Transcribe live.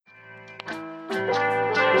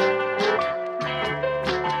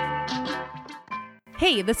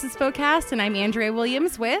Hey, this is Spokecast, and I'm Andrea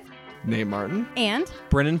Williams with Nate Martin and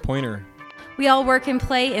Brennan Pointer. We all work and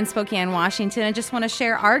play in Spokane, Washington, and just want to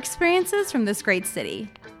share our experiences from this great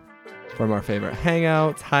city. From our favorite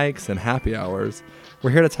hangouts, hikes, and happy hours, we're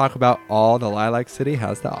here to talk about all the Lilac City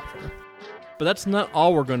has to offer. But that's not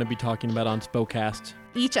all we're going to be talking about on Spokecast.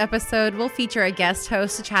 Each episode will feature a guest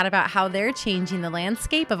host to chat about how they're changing the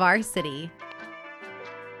landscape of our city.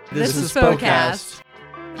 This is Spokecast.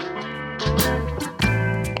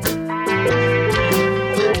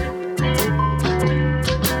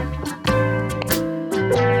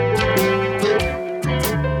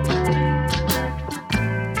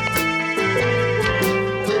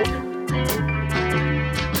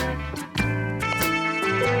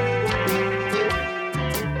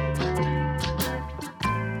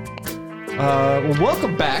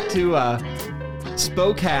 Welcome back to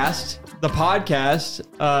Spokecast, the podcast.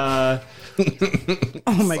 Oh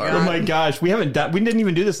my god! Oh my gosh, we didn't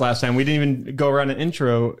even do this last time. We didn't even go around and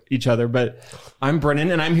intro each other. But I'm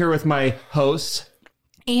Brennan, and I'm here with my host,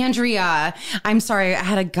 Andrea. I'm sorry, I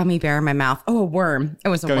had a gummy bear in my mouth. Oh, a worm. It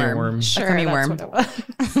was a worm. Sure, a gummy that's worm. what it was.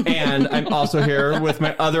 and I'm also here with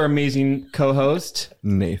my other amazing co-host,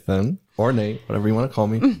 Nathan, or Nate, whatever you want to call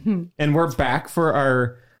me. and we're back for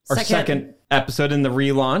our second episode in the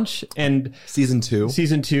relaunch and Season 2.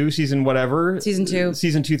 season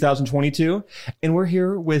 2022, and we're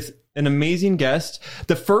here with an amazing guest,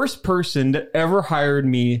 the first person that ever hired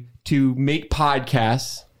me to make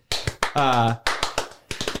podcasts,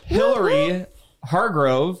 Hillary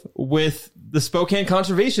Hargrove with the Spokane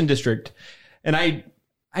Conservation District. And I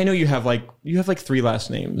know you have like 3 last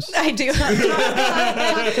names. I do.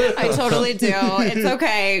 I totally do. It's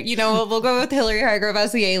okay. You know, we'll go with Hillary Hargrove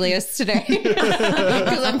as the alias today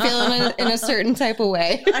because I'm feeling it in a certain type of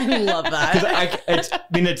way. I love that. It's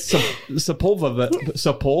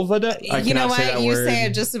Sepulveda. You know what? You say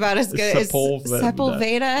it just about as good as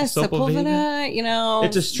Sepulveda. You know,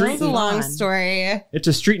 It's a street. It's a long story. It's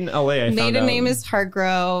a street in LA. Maiden name is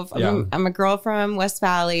Hargrove. I'm a girl from West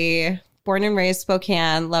Valley. Born and raised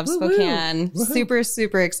Spokane, love Spokane. Super,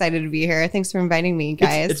 super excited to be here. Thanks for inviting me,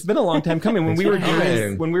 guys. It's been a long time coming. When we were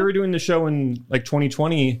doing the show in like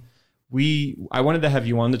 2020, I wanted to have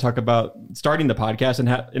you on to talk about starting the podcast and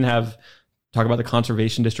have talk about the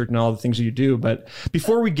conservation district and all the things you do. But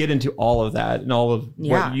before we get into all of that and all of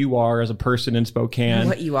what you are as a person in Spokane,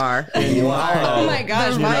 What you are. Oh my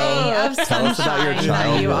gosh, Tell us about your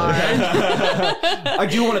childhood. You are. I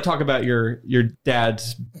do want to talk about your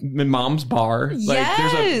dad's mom's bar.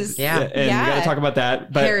 Yes. Yeah. And we got to talk about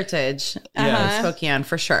that. But Heritage. Yes. Spokane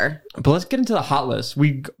for sure. But let's get into the hot list.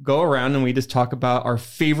 We go around and we just talk about our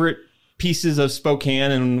favorite pieces of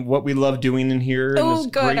Spokane and what we love doing in here. Oh, in this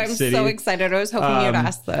good. great I'm city. so excited. I was hoping you'd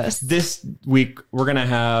ask this. This week, we're going to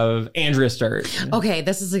have Andrea start. Okay,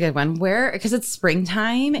 this is a good one. Because it's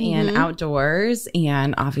springtime and outdoors,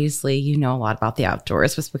 and obviously you know a lot about the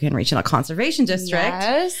outdoors with Spokane Regional Conservation District.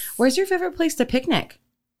 Yes. Where's your favorite place to picnic?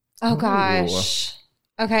 Oh gosh.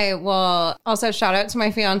 Okay, well, also shout out to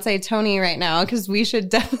my fiance Tony right now because we should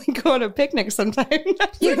definitely go on a picnic sometime.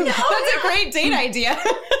 That's a great date idea.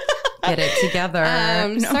 Get it together.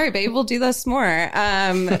 Sorry, babe, we'll do this more.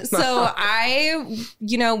 So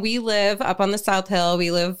we live up on the South Hill. We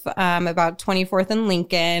live about 24th and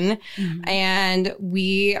Lincoln, and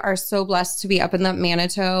we are so blessed to be up in the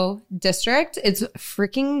Manitou district. It's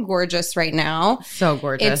freaking gorgeous right now. So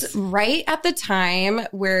gorgeous. It's right at the time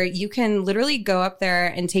where you can literally go up there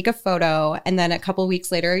and take a photo, and then a couple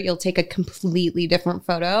weeks later, you'll take a completely different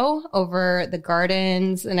photo over the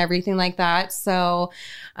gardens and everything like that. So,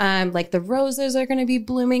 like the roses are going to be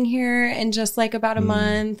blooming here in just like about a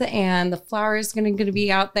month, and the flowers going to be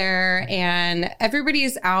out there, and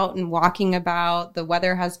everybody's out and walking about. The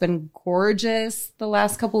weather has been gorgeous the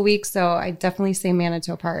last couple weeks, so I definitely say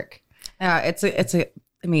Manitou Park.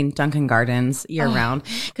 Dunkin' Gardens year round,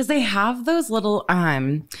 because they have those little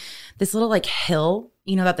this little like hill,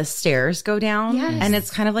 that the stairs go down, and it's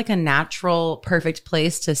kind of like a natural, perfect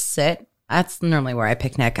place to sit. That's normally where I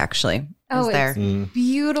picnic, actually. It's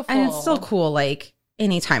beautiful. And it's still cool, like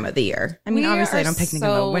any time of the year. I mean, obviously I don't picnic in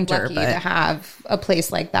the winter, lucky but to have a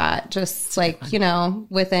place like that, just like,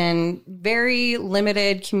 within very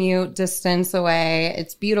limited commute distance away.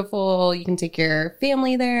 It's beautiful. You can take your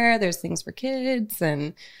family there. There's things for kids,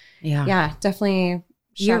 and definitely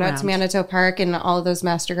shout out to Manitou Park and all of those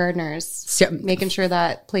master gardeners, making sure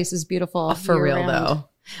that place is beautiful. For real though.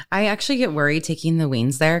 I actually get worried taking the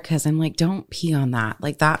weans there because I'm like, don't pee on that.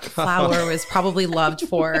 Like that flower was probably loved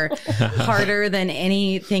for harder than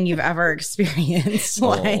anything you've ever experienced.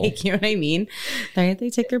 Like, you know what I mean? They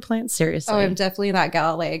take their plants seriously. Oh, I'm definitely that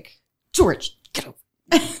gal. Like, George, get over.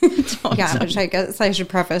 Yeah, which I guess I should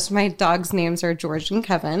preface. My dogs' names are George and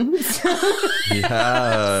Kevin.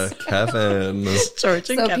 Yeah, Kevin. George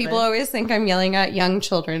and So Kevin. people always think I'm yelling at young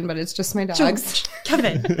children, but it's just my dogs.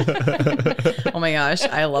 Kevin. Oh my gosh,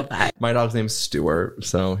 I love that. My dog's name's Stuart.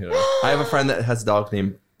 So, I have a friend that has a dog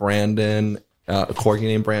named Brandon, a corgi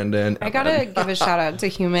named Brandon. I gotta give a shout out to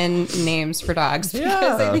human names for dogs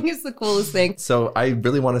because I think it's the coolest thing. So I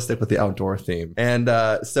really want to stick with the outdoor theme. And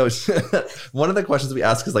so one of the questions we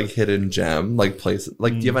ask is like hidden gem, like places.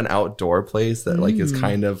 Like, do you have an outdoor place that like is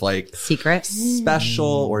kind of like Secret. special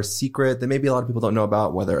or secret that maybe a lot of people don't know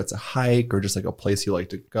about, whether it's a hike or just like a place you like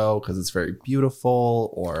to go because it's very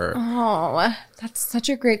beautiful or... Oh, that's such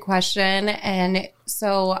a great question. And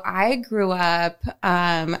so I grew up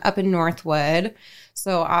up in Northwood,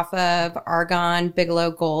 so off of Argonne,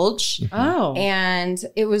 Bigelow Gulch. Oh. And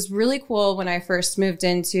it was really cool when I first moved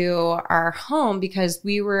into our home because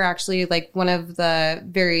we were actually like one of the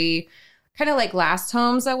very kind of like last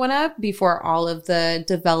homes that went up before all of the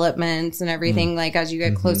developments and everything, like as you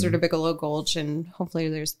get closer to Bigelow Gulch. And hopefully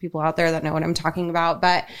there's people out there that know what I'm talking about.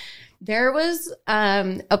 But there was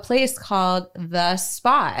a place called The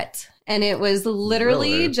Spot. And it was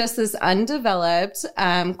literally just this undeveloped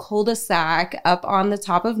cul-de-sac up on the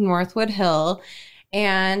top of Northwood Hill.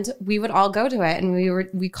 And we would all go to it. And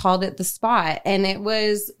we called it The Spot. And it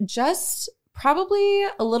was just probably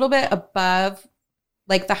a little bit above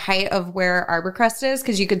like the height of where Arborcrest is,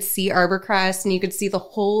 because you could see Arborcrest and you could see the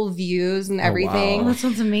whole views and everything. Oh, that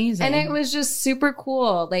sounds amazing. And it was just super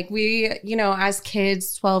cool. Like we, as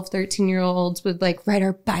kids, 12, 13-year-olds would like ride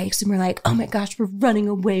our bikes and we're like, oh my gosh, we're running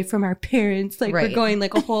away from our parents. Like we're going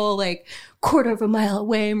like a whole like quarter of a mile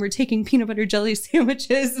away and we're taking peanut butter jelly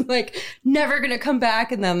sandwiches and like never going to come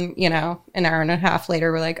back. And then, an hour and a half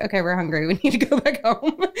later, we're like, okay, we're hungry. We need to go back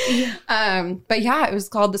home. But yeah, it was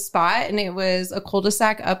called The Spot and it was a cul-de-sac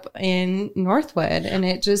up in Northwood and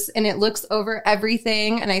it looks over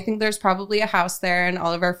everything. And I think there's probably a house there, and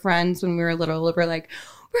all of our friends when we were little were like,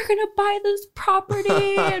 we're going to buy this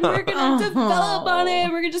property and we're going to develop on it.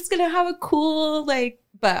 We're just going to have a cool,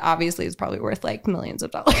 but obviously it's probably worth like millions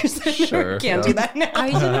of dollars. Sure. Can't do that now.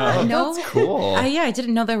 I did not know. That's cool. I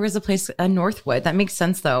didn't know there was a place, Northwood. That makes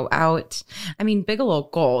sense though. Bigelow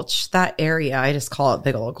Gulch, that area, I just call it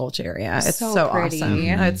Bigelow Gulch area. It's so pretty. awesome.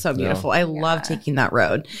 It's so beautiful. I love taking that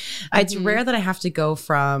road. It's rare that I have to go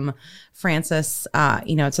from Francis,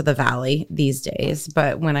 to the valley these days.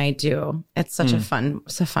 But when I do, it's such a fun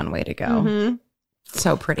way to go.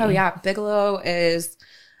 So pretty. Oh yeah. Bigelow is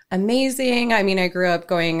amazing. I mean, I grew up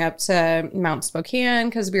going up to Mount Spokane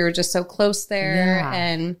because we were just so close there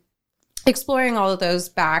and exploring all of those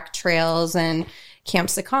back trails and Camp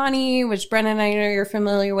Sakani, which Brennan, I know you're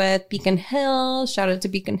familiar with. Beacon Hill. Shout out to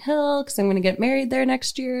Beacon Hill because I'm going to get married there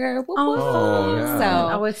next year.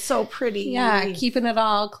 It's so pretty. Yeah, keeping it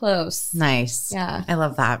all close. Nice. Yeah. I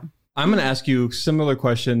love that. I'm going to ask you a similar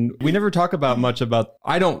question. We never talk about much about,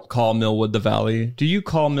 I don't call Millwood the Valley. Do you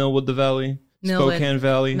call Millwood the Valley? Spokane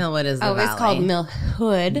Valley? Millwood is the valley. It's called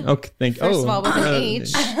Millhood. Okay, thank you. First of all, with an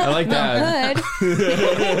H. I like that.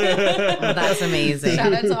 Oh, that's amazing.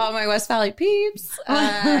 Shout out to all my West Valley peeps.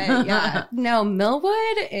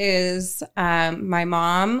 Millwood is, my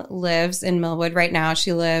mom lives in Millwood right now.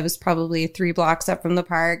 She lives probably 3 blocks up from the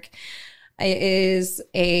park. It is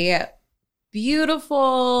a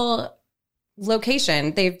beautiful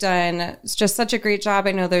location. They've done just such a great job.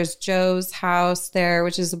 I know there's Joe's House there,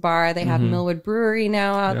 which is a bar. They have Millwood Brewery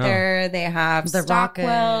now out there. They have the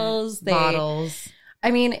Stockwells. Bottles.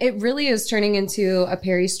 I mean, it really is turning into a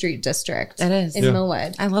Perry Street district. It is. In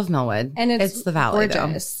Millwood. I love Millwood. And it's the valley,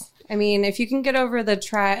 gorgeous. Though. I mean, if you can get over the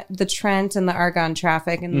Trent and the Argonne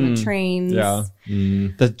traffic and the trains. Yeah.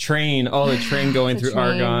 The train going through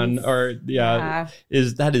Argonne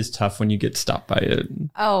is tough when you get stopped by it.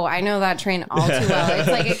 Oh, I know that train all too well. It's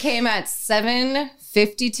like it came at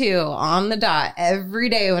 7:52 on the dot every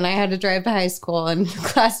day when I had to drive to high school and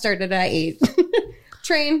class started at 8.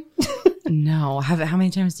 Train. No. How many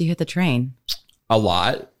times do you hit the train? A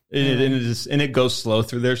lot. And it goes slow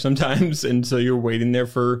through there sometimes. And so you're waiting there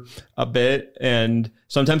for a bit. And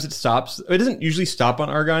sometimes it stops. It doesn't usually stop on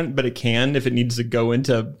Argonne, but it can if it needs to go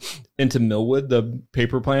into Millwood, the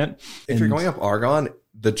paper plant. If you're going up Argonne,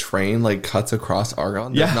 the train cuts across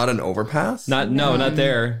Argonne. There's not an overpass. Not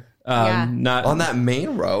there. Not on that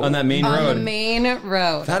main road. On that main road. On the main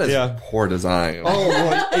road. That is poor design.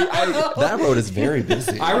 That road is very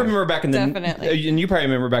busy. I remember back in and you probably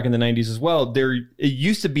remember back in the 90s as well. It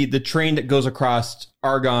used to be the train that goes across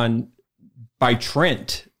Argonne by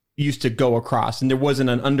Trent used to go across, and there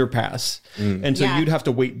wasn't an underpass, and so you'd have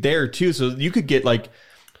to wait there too. So you could get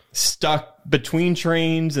stuck between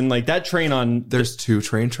trains, and like that train on There's 2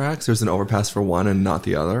 train tracks. There's an overpass for one and not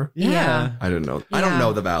the other. yeah. I didn't know. I don't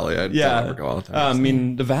know the valley. I don't ever go out there. I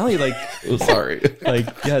mean, the valley, like, Sorry. like,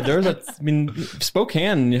 yeah, there's a, I mean,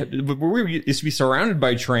 Spokane, where we used to be surrounded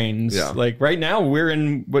by trains. Yeah. Like right now we're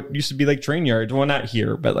in what used to be like train yards. Well, not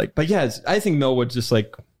here, but yeah, I think Millwood's just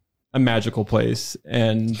like a magical place.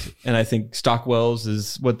 And I think Stockwell's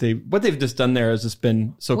is what they've just done there has just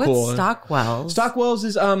been so What's cool. Stockwell's? Stockwell's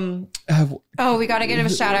is, we got to give a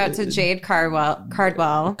shout out to Jade Cardwell.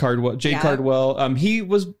 Jade Cardwell. He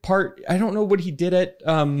was I don't know what he did at,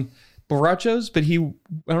 Borrachos, but I don't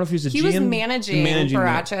know if he was He was managing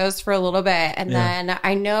Borrachos for a little bit. And then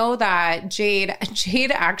I know that Jade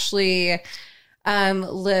actually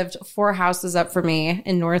lived 4 houses up for me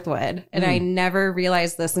in Northwood. And I never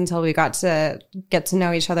realized this until we got to get to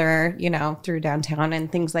know each other, through downtown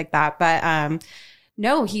and things like that. But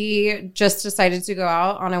no, he just decided to go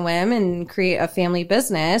out on a whim and create a family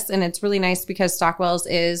business. And it's really nice because Stockwell's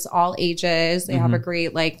is all ages. They have a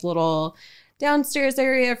great like little downstairs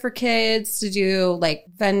area for kids to do like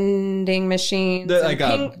vending machines. I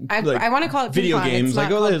want to call it video ping pong. games. It's not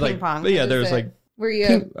called ping pong. But yeah, there's like where you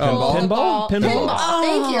pinball. Thank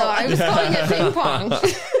you. I was calling it ping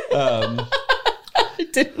pong. I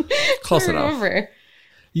didn't Close enough. remember.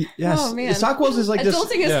 Yes, Oh, man. Stockwell's is like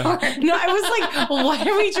Adulting is hard. No, I was like, what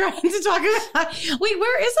are we trying to talk about? Wait,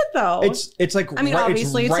 where is it though? It's like I mean,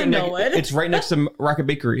 obviously it's in Millwood. It's right next to Rocket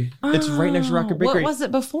Bakery. It's right next to Rocket Bakery. What was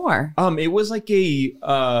it before? It was like a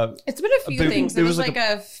It's been a few things. It was like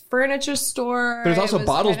a furniture store. But there's also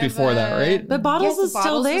Bottles before that, right? But Bottles is still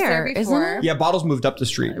Bottles was there, isn't before. it? Yeah, Bottles moved up the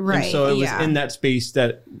street. Right, And so it was yeah. in that space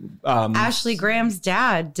that Ashley Graham's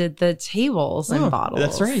dad did the tables in Bottles.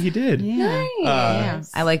 That's right, he did. Yeah. Yeah.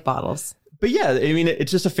 I like Bottles. But yeah, I mean,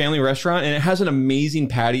 it's just a family restaurant, and it has an amazing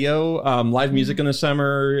patio, live music in the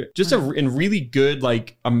summer, just and really good,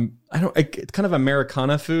 like, it's kind of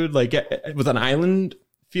Americana food, like with an island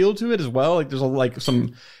feel to it as well. Like there's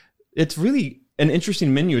it's really an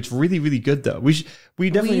interesting menu. It's really, really good though. We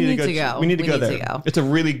definitely need to go. We need to go there. It's a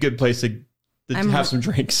really good place to have some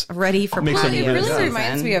drinks. Ready for Make party. some It really Yeah.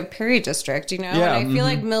 reminds me of Perry District, Yeah, and I feel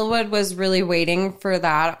like Millwood was really waiting for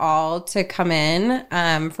that all to come in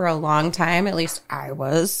for a long time. At least I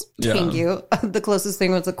was. Yeah. Thank you. The closest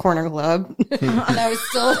thing was the Corner Club. And I was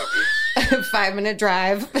still a 5-minute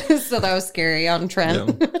drive. So that was scary on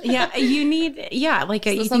Trent. Yeah, you need, like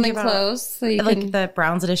So you something think about, close. So you like can, the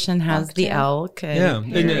Browns edition has the elk. And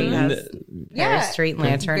Yeah. Perry And- has Perry Street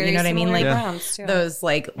Lantern. You know what I mean? Like Browns, too. those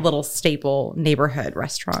like little staple neighborhood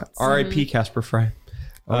restaurants. R.I.P. Casper Fry.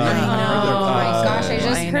 Oh my gosh, I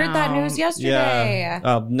just I heard that know. news yesterday.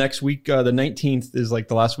 Yeah. Next week, the 19th is like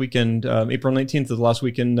the last weekend. April 19th is the last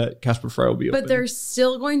weekend that Casper Fry will be open. But they're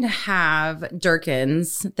still going to have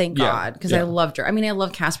Durkin's, thank Yeah, God, because yeah. I love I mean, I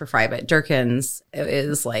love Casper Fry, but Durkin's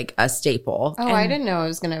is like a staple. Oh, I didn't know it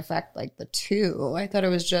was going to affect like the 2. I thought it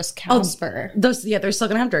was just Casper. Those, they're still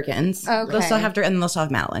gonna have Durkin's. Okay. They'll still have and then they'll still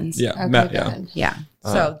have Madeline's. yeah, Okay, Matt, yeah. good. Yeah.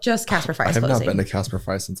 So just Casper I Fry's have not closing. been to Casper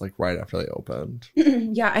Fry since like right after they opened.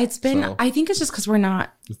 Yeah, it's been. So- I think it's just because we're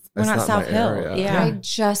not not South my Hill. area. Yeah. I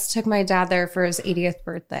just took my dad there for his 80th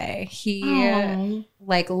birthday. He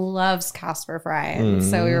like loves Casper Fry. And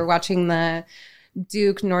so we were watching the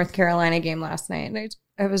Duke North Carolina game last night. And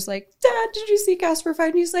I was like, Dad, did you see Casper Fry?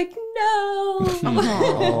 And he's like, no.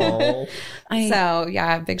 Oh. So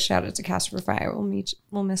yeah, big shout out to Casper Fry.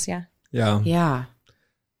 We'll miss you. Yeah. Yeah.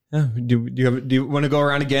 Yeah. Do you want to go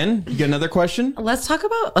around again? You get another question? Let's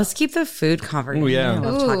keep the food conversation. Oh, yeah. I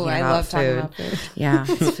love talking about food. Yeah,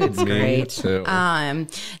 food's Me great. too.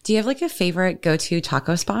 Do you have like a favorite go-to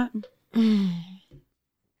taco spot?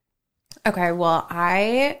 Okay, well,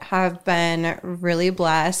 I have been really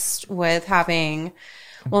blessed with having,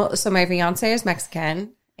 so my fiance is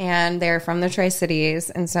Mexican and they're from the Tri-Cities.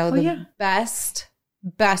 And so the best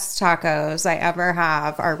tacos I ever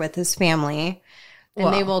have are with his family.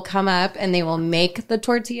 And they will come up and they will make the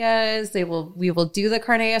tortillas. We will do the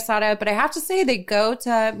carne asada. But I have to say, they go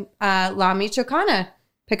to La Michoacana,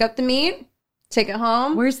 pick up the meat, take it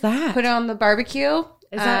home. Where's that? Put it on the barbecue.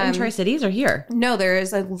 Is that in Tri-Cities or here? No, there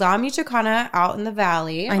is a La Michoacana out in the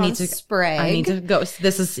valley. I need to go.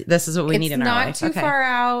 This is what we need in our life. It's not too far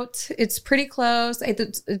out. It's pretty close.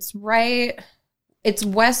 It's right. It's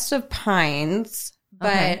west of Pines.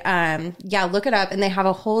 But look it up, and they have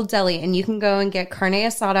a whole deli, and you can go and get carne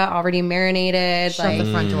asada already marinated. Shut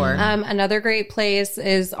the front door. Another great place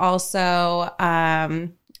is also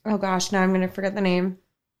oh gosh, now I'm going to forget the name.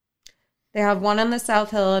 They have one on the South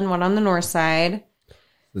Hill and one on the North Side.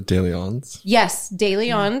 The De Leon's. Yes, De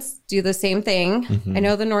Leon's do the same thing. I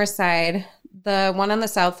know the North Side. The one on the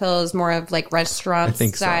South Hill is more of like restaurant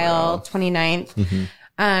style, so, yeah. 29th. Mm-hmm.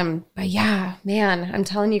 But yeah, man, I'm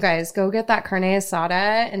telling you guys, go get that carne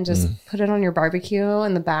asada and just put it on your barbecue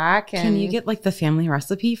in the back. And can you get like the family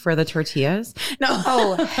recipe for the tortillas? No.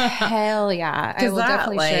 Oh, hell yeah. I will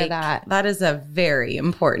definitely share that. That is a very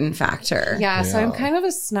important factor. Yeah. So I'm kind of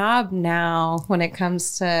a snob now when it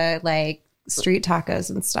comes to like street tacos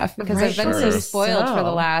and stuff because I've been so spoiled for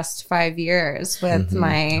the last 5 years with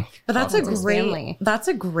my family. That's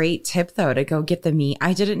a great tip though, to go get the meat.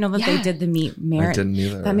 I didn't know that they did the meat marinade. I didn't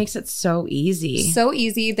either. That makes it so easy. So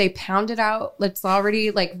easy. They pound it out. It's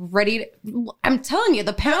already like ready. I'm telling you,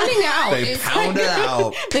 the pounding out. They pound it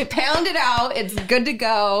out. They pound it out. It's good to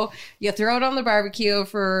go. You throw it on the barbecue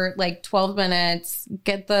for like 12 minutes.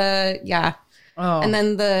 Get the, Oh, and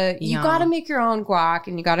then you got to make your own guac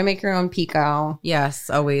and you got to make your own pico. Yes,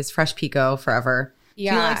 always fresh pico forever.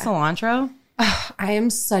 Yeah. Do you like cilantro? I am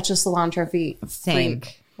such a cilantro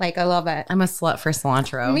freak. Like, I love it. I'm a slut for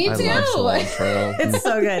cilantro. Me too. I love cilantro. It's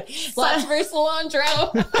so good. Sluts for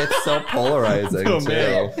cilantro. It's so polarizing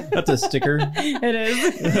too. That's a sticker. It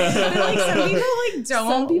is. Like, some people like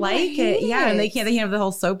don't like it. Yeah, and they can't have the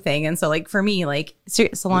whole soap thing. And so like for me, like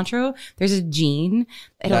cilantro, there's a gene.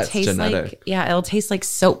 It'll taste genetic. It'll taste like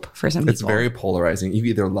soap for some people. It's very polarizing. You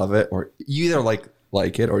either love it or you either like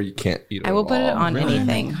it or you can't eat it. I will put it on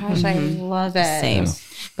anything. Oh my gosh, I love it. Same.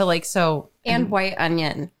 But like so. And white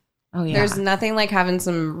onion. Oh yeah. There's nothing like having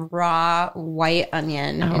some raw white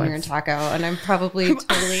onion in your taco, and I'm probably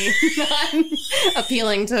totally not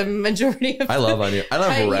appealing to majority of. I love onion. I love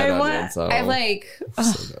red onion. So I like.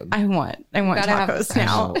 So good. I want tacos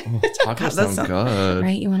now. Tacos sound good,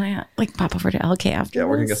 right? You want to like pop over to LK after? Yeah,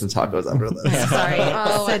 we're gonna get some tacos after this.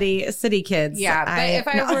 Sorry, city kids. Yeah, but if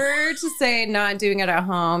I were to say not doing it at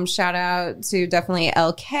home, shout out to definitely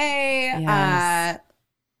LK. Yes.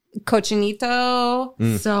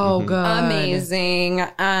 Cochinito, so good, amazing.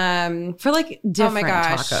 For like different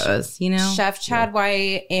tacos, you know, Chef Chad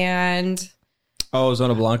White and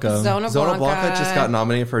Zona Blanca. Zona Blanca just got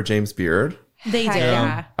nominated for James Beard. They did.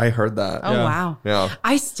 Yeah. I heard that. Oh wow. Yeah.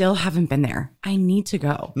 I still haven't been there. I need to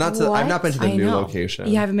go. I've not been to the new location.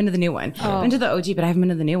 Yeah, I haven't been to the new one. I've been to the OG, but I haven't been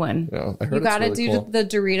to the new one. Yeah, I heard you got to do cool. the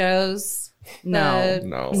Doritos. No.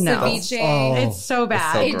 Ceviche. It's so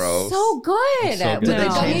bad. It's so gross. It's so good. So good. Did they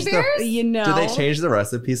change Did they change the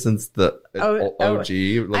recipe since the OG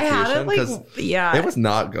location? I had it it was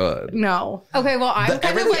not good. No. Okay, well, I'm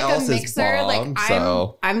kind of like a mixer.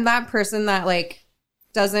 I'm that person that like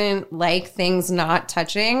doesn't like things not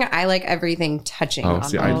touching. I like everything touching. I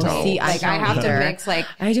don't. I have to mix like.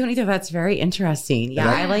 I don't either. That's very interesting.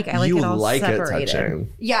 Yeah, I like it all separated. It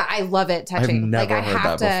touching. Yeah, I love it touching. I've never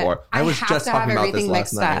heard that before. I was just talking about this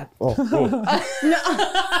last night.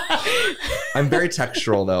 I'm very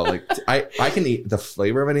textural though. Like I can eat the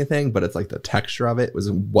flavor of anything, but it's like the texture of it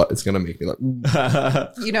was what is going to make me like.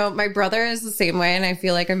 You know, my brother is the same way, and I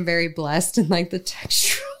feel like I'm very blessed in like the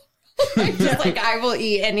texture. Like I will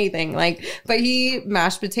eat anything, like, but he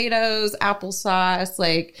mashed potatoes, applesauce,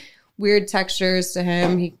 like weird textures to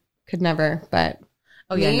him. He could never, but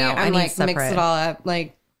I'm like mix it all up,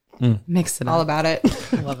 like mix it all up. About it.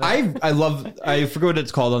 I love it. I forget what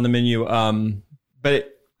it's called on the menu,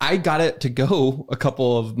 but I got it to go a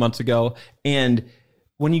couple of months ago, and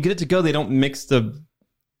when you get it to go, they don't mix the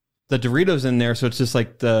Doritos in there, so it's just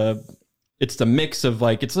like it's the mix of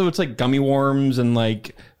like it's like gummy worms and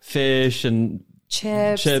like fish and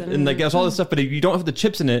chips and like there's all this stuff, but if you don't have the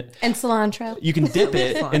chips in it and cilantro, you can dip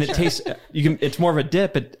it and it tastes it's more of a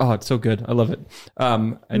dip. It's so good. I love it.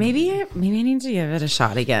 Maybe I need to give it a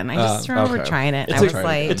shot again. I just remember trying it.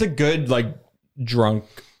 It's a good like drunk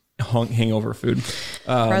hangover food.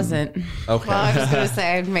 Present. Okay. Well, I was going to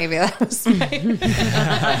say maybe that was my. I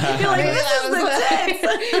feel like this is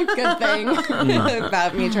the good thing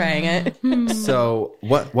about me trying it. So,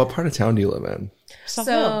 what part of town do you live in? South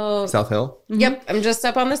Hill. South Hill? Yep, I'm just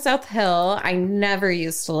up on the South Hill. I never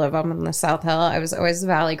used to live on the South Hill. I was always a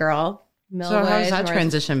Valley girl. Millwood, so how's that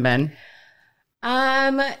transition been?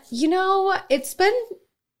 You know, it's been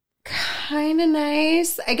kind of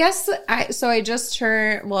nice. I guess I just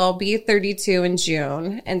turned, I'll be 32 in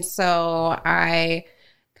June. And so I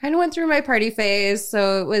kind of went through my party phase.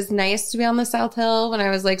 So it was nice to be on the South Hill when I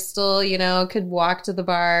was like still, could walk to the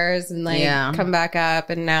bars and come back up.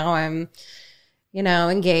 And now I'm,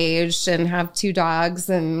 engaged and have 2 dogs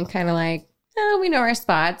and kind of like, we know our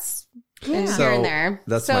spots. And here and there.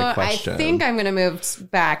 That's my question. I think I'm going to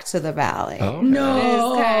move back to the Valley. Oh, okay. No.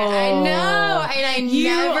 I know. And I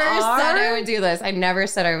never said I would do this. I never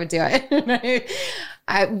said I would do it.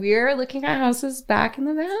 we're looking at houses back in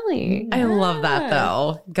the valley. I love that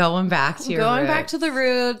though. Going back to your back to the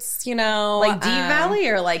roots, you know. Like Deep Valley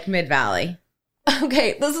or like Mid Valley?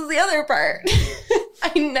 Okay, this is the other part.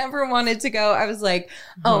 I never wanted to go. I was like,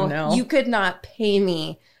 oh no, you could not pay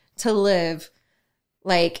me to live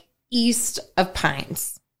like east of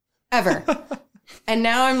Pines ever. And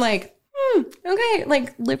now I'm like, okay,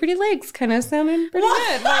 like Liberty Lakes kind of sounding pretty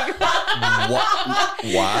good. Like, Wow.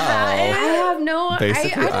 I have no,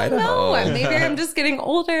 Basically, I don't know. Maybe I'm just getting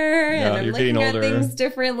older and I'm looking at things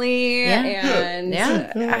differently. And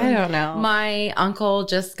I don't know. My uncle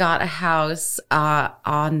just got a house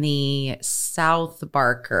on the South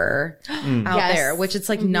Barker out there, which it's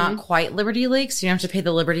like not quite Liberty Lakes. So you don't have to pay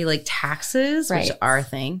the Liberty Lake taxes, which are a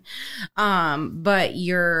thing. But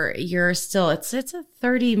you're still, it's a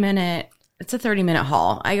 30-minute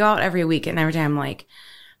haul. I go out every week and every time I'm like,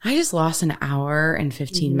 I just lost an hour and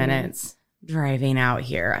 15 minutes driving out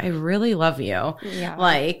here. I really love you. Yeah.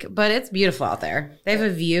 Like, but it's beautiful out there. They have a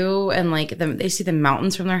view and like they see the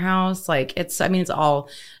mountains from their house. Like it's all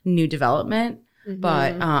new development,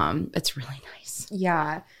 but it's really nice.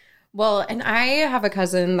 Yeah. Well, and I have a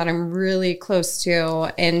cousin that I'm really close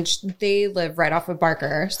to and they live right off of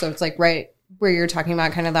Barker. So it's like right where you're talking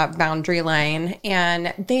about kind of that boundary line.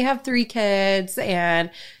 And they have 3 kids and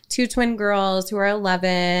 2 twin girls who are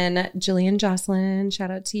 11. Jillian Jocelyn,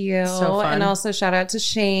 shout out to you. So fun. And also shout out to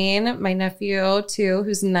Shane, my nephew too,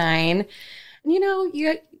 who's 9. And you know,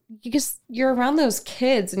 you're around those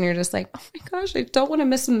kids and you're just like, oh my gosh, I don't want to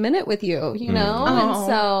miss a minute with you, you know? And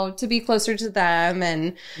so to be closer to them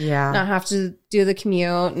and not have to do the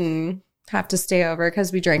commute and have to stay over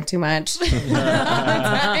because we drank too much all the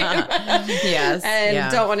time. Yes. And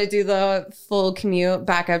don't want to do the full commute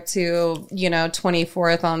back up to,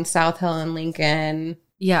 24th on South Hill in Lincoln.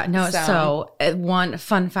 Yeah, no. So one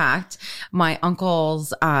fun fact, my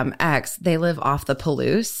uncle's ex, they live off the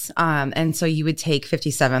Palouse. And so you would take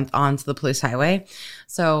 57th onto the Palouse Highway.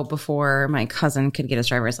 So before my cousin could get his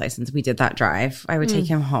driver's license, we did that drive. I would take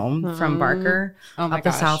him home from Barker up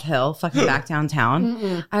the South Hill, fucking back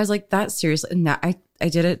downtown. I was like, that seriously, no, I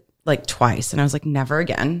did it like twice. And I was like, never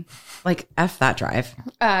again. Like, F that drive.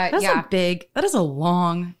 That is a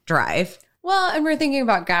long drive. Well, and we're thinking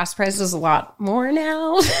about gas prices a lot more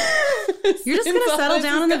now. You're just going to settle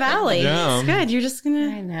down in the valley. Yeah. It's good. You're just going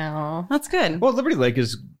to. I know. That's good. Well, Liberty Lake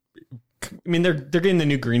is, I mean, they're getting the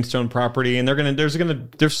new Greenstone property and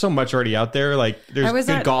there's so much already out there. Like there's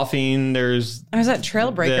good golfing. I was at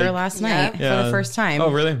Trailbreaker last night for the first time.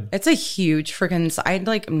 Oh, really? It's a huge freaking,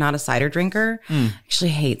 I'm not a cider drinker.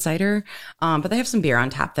 Actually hate cider. But they have some beer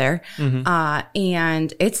on tap there.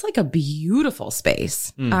 And it's like a beautiful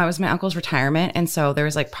space. It was my uncle's retirement. And so there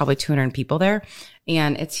was like probably 200 people there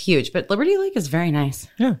and it's huge, but Liberty Lake is very nice.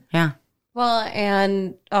 Yeah. Yeah. Well,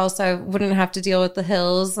 and also wouldn't have to deal with the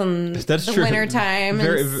hills and the wintertime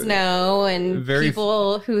and snow and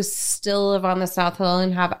people who still live on the South Hill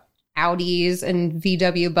and have Audis and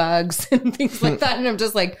VW bugs and things like that. And I'm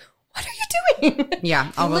just like, what are you doing?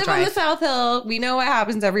 Yeah, I'll live on the South Hill. We know what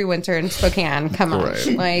happens every winter in Spokane. Come on. Right.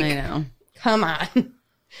 Like, I know. Come on.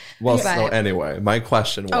 Well, so anyway, my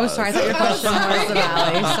question was... Oh, sorry. I thought your question was the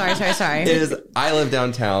valley. Sorry. Is I live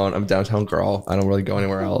downtown. I'm a downtown girl. I don't really go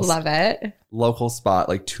anywhere else. Love it. Local spot,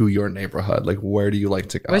 like to your neighborhood. Like, where do you like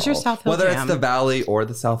to go? Where's your South Hill Whether jam? it's the valley or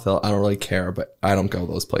the South Hill, I don't really care, but I don't go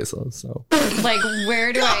those places. So, like,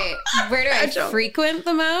 where do I frequent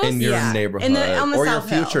the most? in your neighborhood on the or South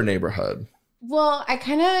your Hill. future neighborhood. Well, I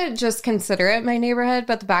kind of just consider it my neighborhood,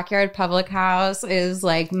 but the Backyard Public House is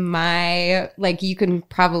like you can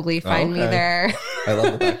probably find me there. I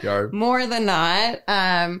love the Backyard. More than not.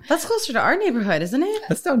 That's closer to our neighborhood, isn't it?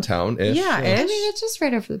 That's downtown-ish. Yeah, I mean, it's just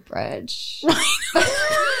right over the bridge.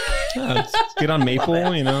 Get on Maple,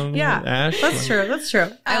 Ash. That's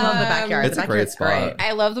true. I love the Backyard. It's a great spot.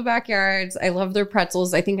 I love the Backyards. I love their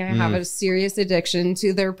pretzels. I think I have a serious addiction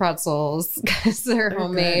to their pretzels because they're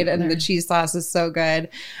homemade and the cheese sauce is so good.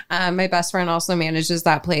 My best friend also manages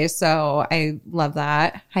that place, so I love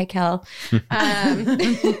that. Hi, Kel.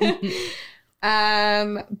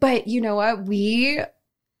 But you know what?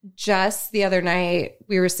 Just the other night,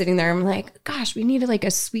 we were sitting there. I'm like, gosh, we need like a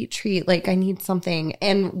sweet treat. Like, I need something.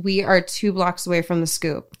 And we are 2 blocks away from the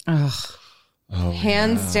Scoop. Ugh.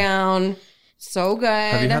 Hands down. So good.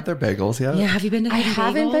 Have you had their bagels yet? Yeah, have you been to the I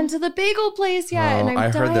haven't been to the bagel place yet. And I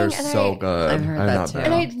I'm heard they're dying, so good. I've heard that too.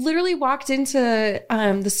 And I literally walked into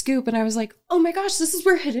the Scoop and I was like, oh my gosh, this is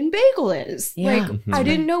where Hidden Bagel is. Yeah. Like, I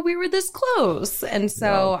didn't know we were this close. And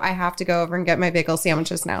so I have to go over and get my bagel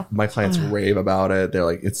sandwiches now. My clients rave about it. They're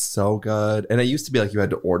like, it's so good. And it used to be like you had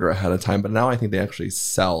to order ahead of time, but now I think they actually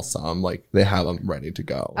sell some. Like they have them ready to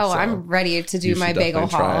go. Oh, so I'm ready to do you my should bagel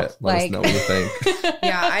definitely try haul. it. Let us know what you think.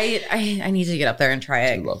 Yeah, I need to get up there and try I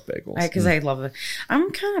it. love bagels. Because I love it.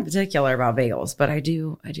 I'm kind of particular about bagels, but I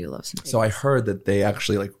do love some bagels. So I heard that they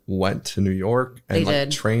actually like went to New York and They like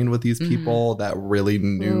did. trained with these people that really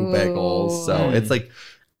knew bagels. So it's like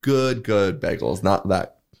good bagels, not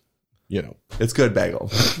that, you know, it's good bagel.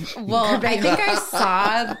 Well, I think I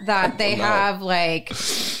saw that they have like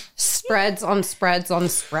spreads on spreads on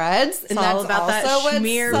spreads. And all that's about that also what's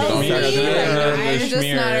schmear selling bagel. me. Yeah, I'm the just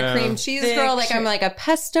schmear, not a yeah. cream cheese Thick girl. Like I'm like a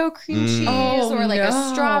pesto cream cheese or like a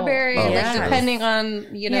strawberry, Oh, like yes. depending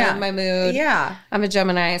on, you know, my mood. Yeah. I'm a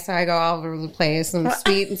Gemini, so I go all over the place. I'm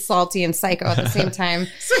sweet and salty and psycho at the same time.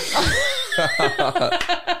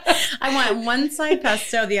 I want one side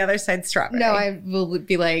pesto, the other side strawberry. No, I will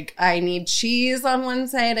be like, I need cheese on one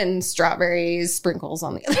side and strawberries, sprinkles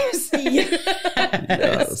on the other side.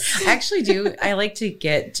 Yes. I actually do. I like to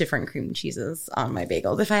get different cream cheeses on my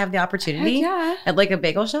bagels if I have the opportunity. Yeah. At like a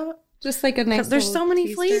bagel shop. Just like a nice. Because there's little so many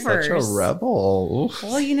taster. flavors. Such a rebel. Oof.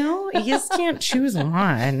 Well, you know, you just can't choose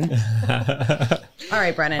one. All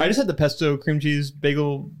right, Brennan. I just had the pesto cream cheese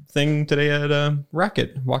bagel thing today at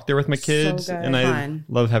Racket. Walked there with my kids, good. and I Fun.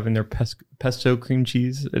 love having their pesto cream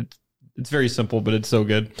cheese. It's very simple, but it's so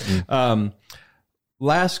good.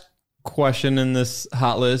 Last question in this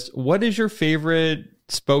hot list: what is your favorite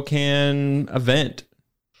Spokane event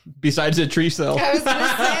besides a tree sale? I was gonna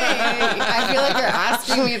say, I feel like you're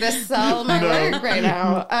asking me to sell my work right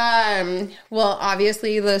now. Well,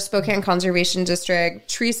 obviously the Spokane Conservation District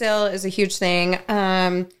tree sale is a huge thing.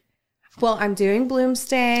 Well, I'm doing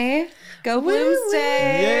Bloomsday. Go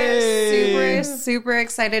Bloomsday! Super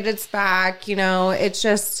excited it's back. You know, it's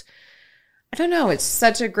just, I don't know. It's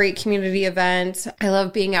such a great community event. I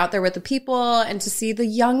love being out there with the people and to see the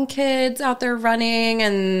young kids out there running,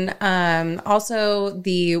 and also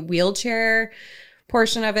the wheelchair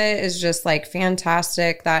portion of it is just like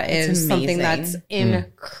fantastic. That It's is something that's amazing.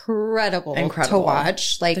 incredible to Incredible.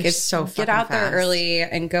 watch. Like They're it's so get fucking out there fast. early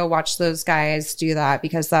and go watch those guys do that,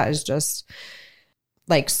 because that is just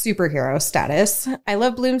like superhero status. I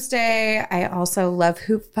love Bloomsday. I also love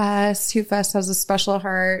Hoop Fest. Hoop Fest has a special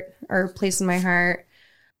heart or place in my heart.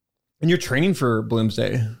 And you're training for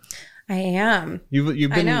Bloomsday. I am.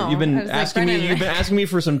 You've I know. been I was like, asking me. Brennan. You've been asking me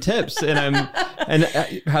for some tips, and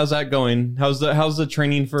how's that going? How's the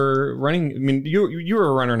training for running? I mean, you were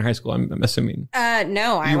a runner in high school. I'm assuming.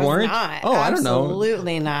 No, I You was weren't? not. Oh, I don't know.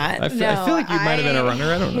 Absolutely not. I feel like you might have been a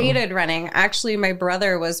runner. I don't know. Hated running. Actually, my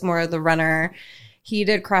brother was more of the runner. He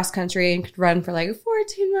did cross country and could run for like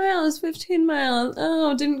 14 miles, 15 miles.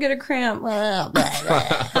 Oh, didn't get a cramp. Blah, blah,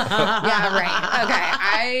 blah. Yeah, right. Okay.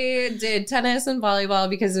 I did tennis and volleyball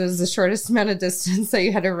because it was the shortest amount of distance that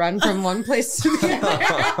you had to run from one place to the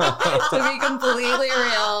other. To be completely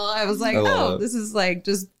real, I was like, I love oh, it. this is like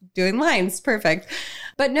just doing lines. Perfect.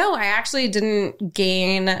 But no, I actually didn't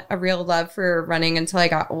gain a real love for running until I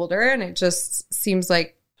got older. And it just seems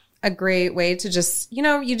like a great way to just, you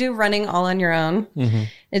know, you do running all on your own. Mm-hmm.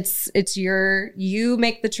 It's you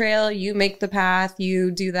make the trail, you make the path,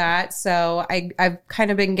 you do that. So I've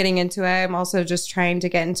kind of been getting into it. I'm also just trying to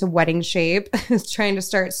get into wedding shape, trying to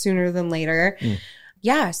start sooner than later.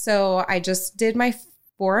 Yeah. So I just did my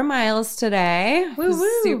 4 miles today. Was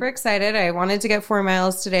super excited. I wanted to get 4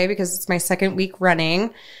 miles today because it's my second week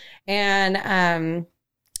running. And,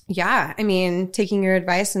 yeah, I mean, taking your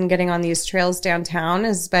advice and getting on these trails downtown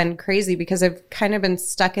has been crazy because I've kind of been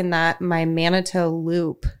stuck in my Manitou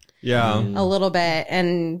loop Yeah. a little bit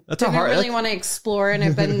and That's a didn't hard- really that's- want to explore. And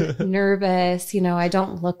I've been nervous. You know, I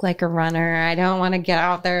don't look like a runner. I don't want to get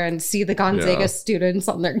out there and see the Gonzaga Yeah. students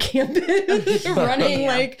on their campus running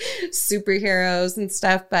like superheroes and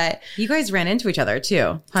stuff. But You guys ran into each other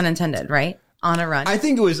too, pun intended, right? On a run. I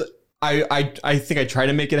think it was. I think I tried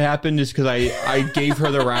to make it happen just because I gave her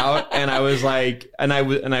the route, and I was like, and I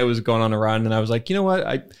was going on a run, and I was like, you know what,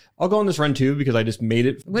 I'll go on this run too because I just made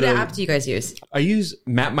it. What app do you guys use? I use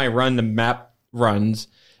Map My Run to map runs,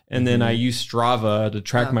 and then I use Strava to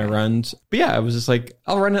track my runs. But yeah, I was just like,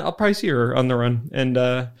 I'll run it. I'll probably see her on the run, and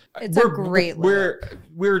it's a great look.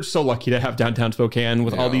 we're so lucky to have downtown Spokane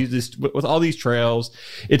with all these trails.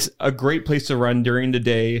 It's a great place to run during the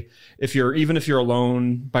day. Even if you're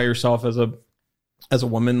alone by yourself as a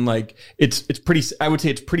woman, like it's pretty, I would say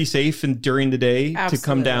it's pretty safe and during the day to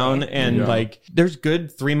come down and like there's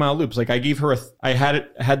good 3 mile loops. Like I gave her I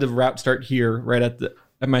had the route start here right at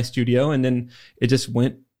my studio, and then it just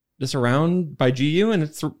went just around by GU, and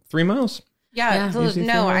it's 3 miles. Yeah.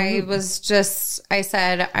 No, I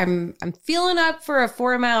said, I'm feeling up for a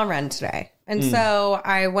 4-mile run today. And so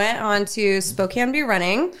I went on to Spokane Be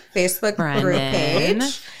Running Facebook group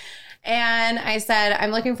page. And I said,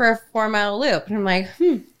 I'm looking for a 4-mile loop. And I'm like,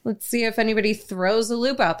 let's see if anybody throws a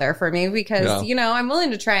loop out there for me because, I'm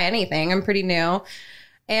willing to try anything. I'm pretty new.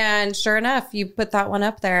 And sure enough, you put that one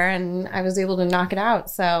up there and I was able to knock it out.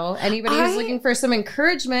 So anybody who's looking for some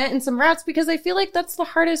encouragement and some routes, because I feel like that's the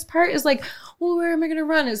hardest part is like, well, where am I going to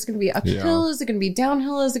run? Is it going to be uphill? Is it going to be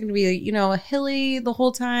downhill? Is it going to be, hilly the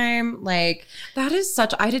whole time? Like that is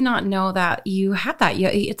I did not know that you had that. Yeah,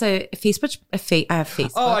 it's a Facebook,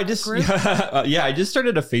 Facebook. Oh, I just, group. I just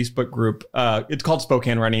started a Facebook group. It's called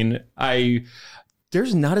Spokane Running.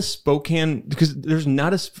 There's not a Spokane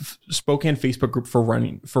Spokane Facebook group for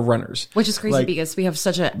runners, which is crazy because we have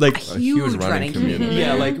such a huge running community.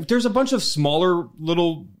 Yeah, like there's a bunch of smaller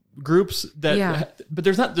little groups that, but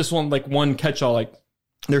there's not this one catch-all. Like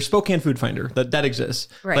there's Spokane Food Finder that exists.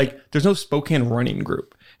 Right. Like there's no Spokane running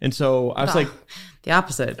group, and so I was like. The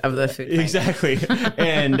opposite of the food. Exactly.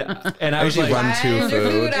 And I was like, run to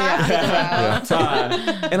food.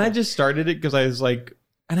 And I just started it because I was like,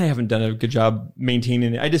 and I haven't done a good job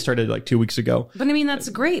maintaining it. I just started like 2 weeks ago. But I mean, that's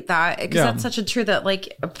great because that's such a true that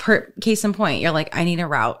like case in point, you're like, I need a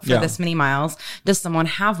route for this many miles. Does someone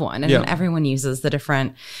have one? And then everyone uses the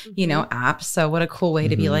different, apps. So what a cool way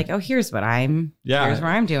to be like, oh, here's what here's where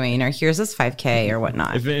I'm doing, or here's this 5K or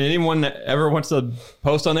whatnot. If anyone ever wants to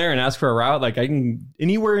post on there and ask for a route, like I can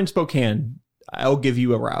anywhere in Spokane, I'll give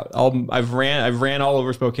you a route. I've ran all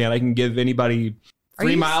over Spokane. I can give anybody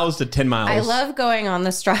 3 miles to 10 miles. I love going on the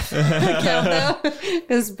Strava account though,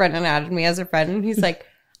 because Brendan added me as a friend and he's like,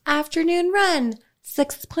 afternoon run,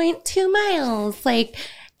 6.2 miles, like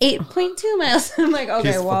 8.2 miles. I'm like,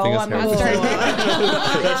 okay, well, I'm not starting.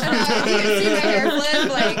 You see my hair flip?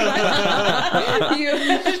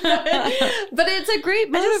 But it's a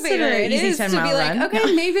great motivator. It is to be like,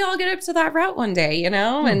 okay, maybe I'll get up to that route one day,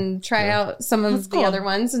 and try out some of the other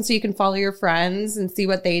ones. And so you can follow your friends and see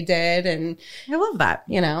what they did. And I love that,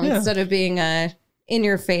 instead of being a in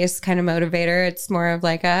your face kind of motivator, it's more of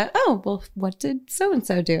like what did so and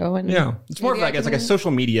so do? And it's more of like it's like a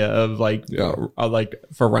social media of like like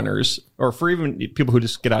for runners or for even people who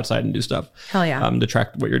just get outside and do stuff. Hell yeah, to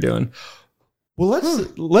track what you're doing. Well,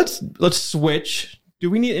 let's switch. Do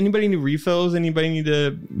we need anybody need refills? Anybody need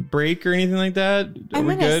a break or anything like that? I'm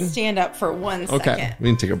gonna stand up for 1 second. Okay, we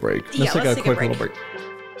can take a break. Let's take a quick little break.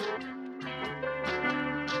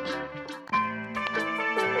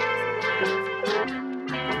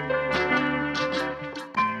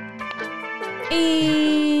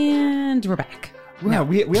 And we're back. Wow,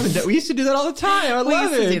 we haven't. We used to do that all the time. I love it. We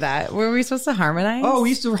used to do that. Were we supposed to harmonize? Oh, we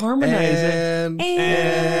used to harmonize and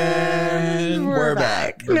we're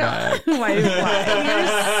back. We're back. Why?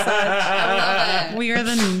 We are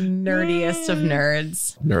the nerdiest of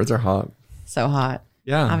nerds. Nerds are hot. So hot.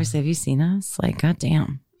 Yeah. Obviously, have you seen us? Like,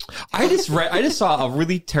 goddamn. I just saw a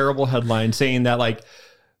really terrible headline saying that like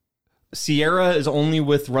Sierra is only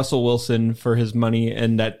with Russell Wilson for his money,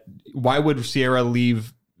 and that why would Sierra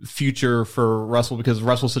leave Future for Russell because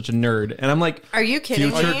Russell's such a nerd? And I'm like, are you kidding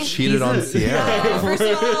Future me? cheated on Sierra. First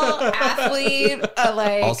of all, athlete,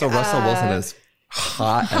 also Russell Wilson is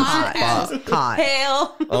hot and hot.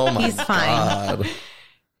 Pale. Oh my He's God. fine.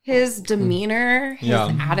 His demeanor, his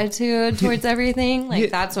attitude towards everything, like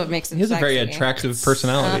that's what makes him he has sexy. a very attractive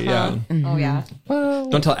personality. Mm-hmm. Oh yeah. Well,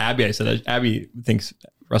 don't tell Abby I said that. Abby thinks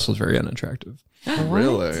Russell's very unattractive.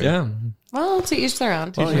 Really? Yeah. Well, to each their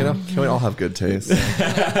own. Well, can we all have good taste?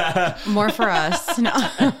 More for us. No.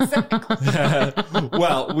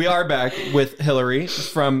 Well, we are back with Hillary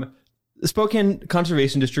from the Spokane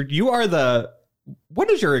Conservation District. You are what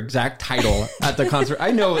is your exact title at the concert?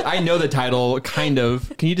 I know the title, kind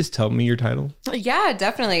of. Can you just tell me your title? Yeah,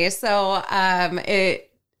 definitely. So it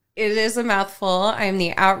is a mouthful. I'm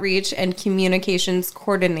the Outreach and Communications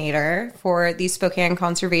Coordinator for the Spokane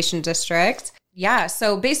Conservation District. Yeah,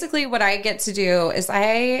 so basically what I get to do is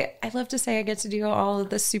I love to say I get to do all of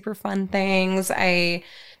the super fun things. I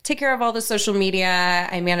take care of all the social media.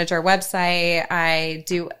 I manage our website. I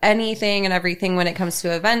do anything and everything when it comes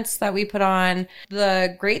to events that we put on.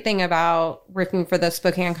 The great thing about working for the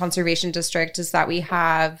Spokane Conservation District is that we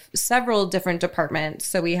have several different departments.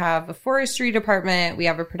 So we have a forestry department. We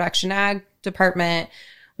have a production ag department.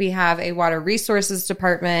 We have a water resources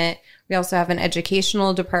department. We also have an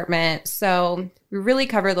educational department. So we really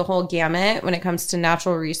cover the whole gamut when it comes to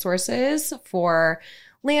natural resources for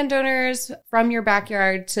landowners from your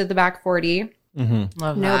backyard to the back 40. Mm-hmm.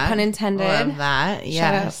 Love no that. pun intended. Love that. Yes.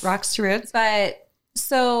 Shout out Rocks to Roots. But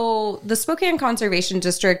So the Spokane Conservation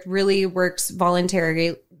District really works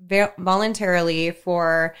voluntarily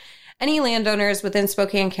for any landowners within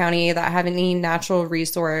Spokane County that have any natural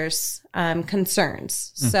resource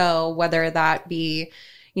concerns. So whether that be,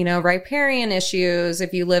 riparian issues,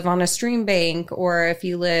 if you live on a stream bank, or if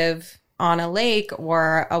you live on a lake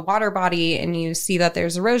or a water body and you see that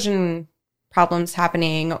there's erosion problems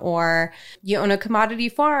happening, or you own a commodity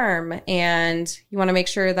farm and you want to make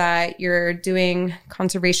sure that you're doing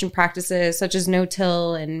conservation practices such as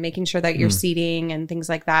no-till and making sure that you're seeding and things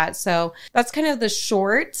like that. So that's kind of the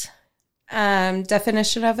short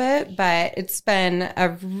definition of it, but it's been a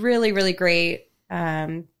really, really great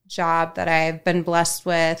job that I've been blessed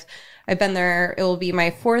with. I've been there. It will be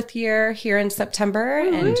my 4th year here in September.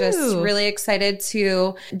 And just really excited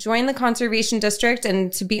to join the Conservation District.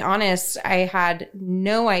 And to be honest, I had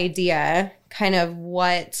no idea kind of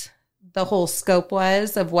what the whole scope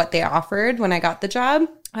was of what they offered when I got the job.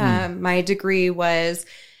 My degree was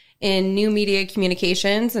in new media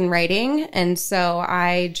communications and writing. And so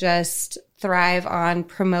I just thrive on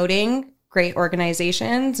promoting great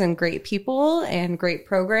organizations and great people and great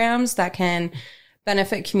programs that can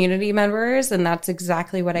benefit community members. And that's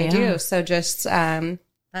exactly what I do. So just, that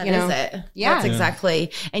is it. Yeah. That's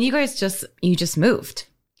exactly. And you guys you just moved.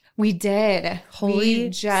 We did. Holy we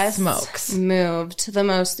just smokes. Moved to the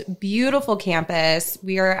most beautiful campus.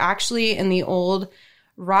 We are actually in the old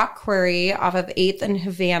rock quarry off of 8th and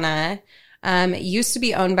Havana. It used to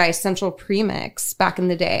be owned by Central Premix back in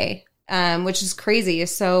the day, which is crazy.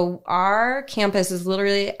 So our campus is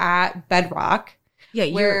literally at bedrock.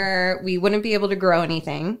 Yeah, where we wouldn't be able to grow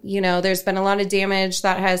anything. There's been a lot of damage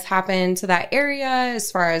that has happened to that area as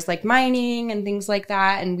far as like mining and things like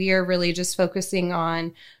that. And we are really just focusing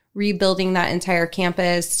on rebuilding that entire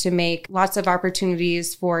campus to make lots of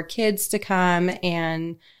opportunities for kids to come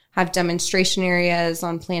and have demonstration areas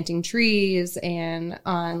on planting trees and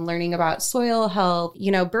on learning about soil health,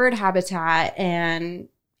 bird habitat and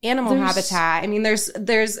animal habitat. I mean, there's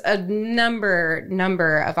a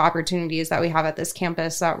number of opportunities that we have at this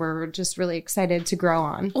campus that we're just really excited to grow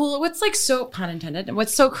on. Well, what's like so, pun intended,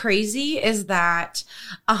 what's so crazy is that,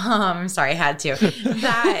 sorry, I had to,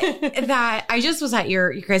 that I just was at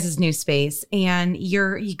your guys' new space, and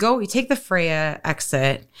you take the Freya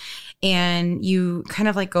exit, and you kind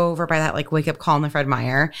of like go over by that like wake up call in the Fred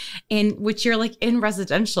Meyer, and which you're like in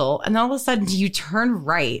residential, and all of a sudden you turn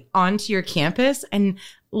right onto your campus, and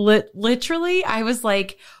literally I was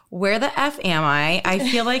like, where the F am I? I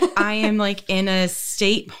feel like I am like in a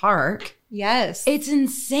state park. Yes. It's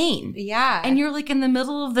insane. Yeah. And you're like in the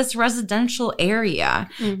middle of this residential area,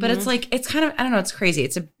 but it's like, it's kind of, I don't know, it's crazy.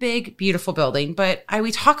 It's a big, beautiful building, but I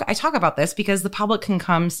talk about this because the public can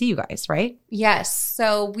come see you guys, right? Yes.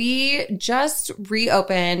 So we just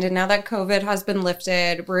reopened, and now that COVID has been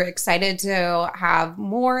lifted, we're excited to have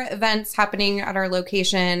more events happening at our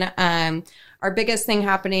location. Our biggest thing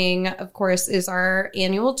happening, of course, is our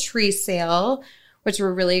annual tree sale, which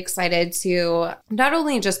we're really excited to not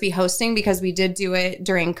only just be hosting, because we did do it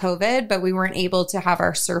during COVID, but we weren't able to have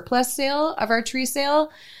our surplus sale of our tree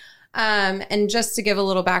sale. And just to give a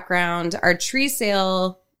little background, our tree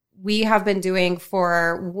sale, we have been doing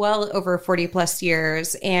for well over 40 plus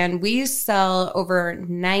years, and we sell over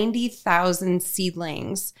 90,000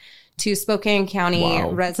 seedlings to Spokane County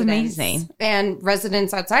residents. Amazing. And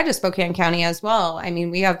residents outside of Spokane County as well. I mean,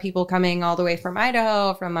 we have people coming all the way from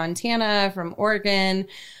Idaho, from Montana, from Oregon,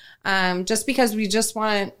 just because we just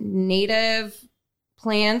want native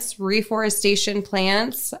plants, reforestation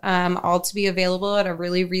plants, all to be available at a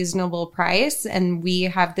really reasonable price. And we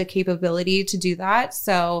have the capability to do that.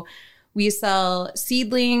 So we sell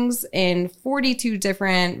seedlings in 42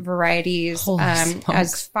 different varieties,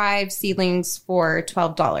 as 5 seedlings for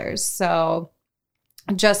 $12. So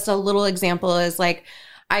just a little example is like,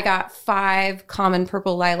 I got 5 common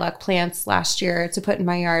purple lilac plants last year to put in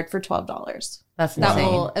my yard for $12. That's that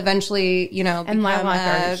insane. will eventually, and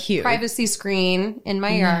lilac are huge. Privacy screen in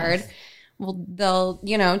my yard. Well, they'll,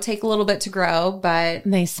 take a little bit to grow, but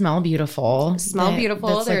they smell beautiful.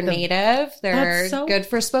 They're native. They're good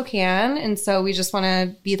for Spokane. And so we just want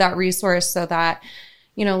to be that resource so that,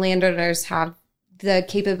 landowners have the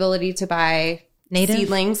capability to buy native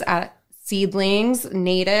seedlings,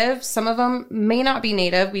 native. Some of them may not be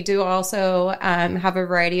native. We do also have a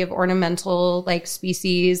variety of ornamental like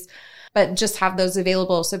species, but just have those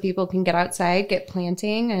available so people can get outside, get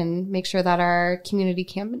planting, and make sure that our community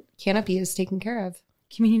canopy is taken care of.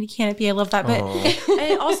 community canopy. I love that. But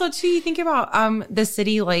and also too, you think about the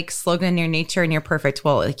city like slogan, "Your nature and you're perfect."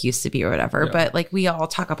 Well, it used to be or whatever. Yeah. But like we all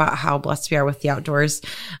talk about how blessed we are with the outdoors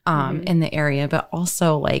in the area, but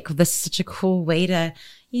also like this is such a cool way to,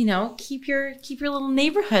 you know, keep your little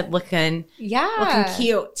neighborhood looking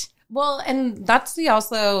cute. Well, and that's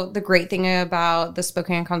also the great thing about the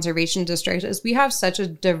Spokane Conservation District is we have such a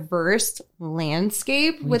diverse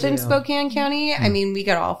landscape within Spokane County. I mean, we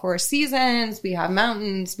get all 4 seasons. We have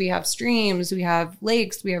mountains, we have streams, we have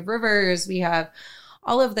lakes, we have rivers, we have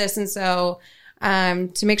all of this. And so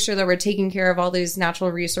to make sure that we're taking care of all these natural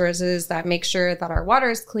resources, that make sure that our water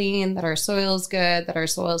is clean, that our soil is good, that our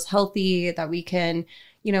soil is healthy, that we can,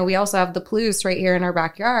 you know, we also have the Palouse right here in our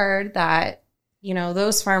backyard that, you know,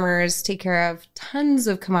 those farmers take care of tons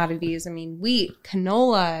of commodities. I mean, wheat,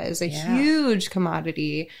 canola is a huge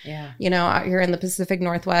commodity, you know, out here in the Pacific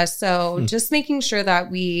Northwest. So just making sure that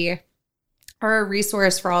we are a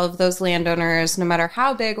resource for all of those landowners, no matter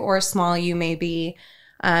how big or small you may be,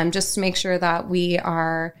 just to make sure that we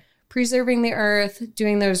are preserving the earth,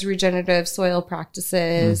 doing those regenerative soil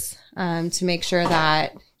practices, to make sure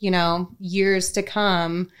that, you know, years to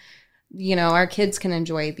come, you know, our kids can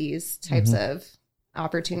enjoy these types of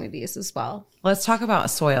opportunities as well. Let's talk about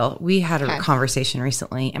soil. We had a conversation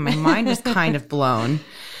recently and my mind was kind of blown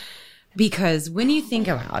because when you think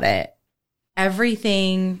about it,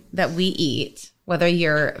 everything that we eat, whether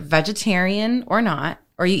you're vegetarian or not,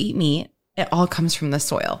 or you eat meat, it all comes from the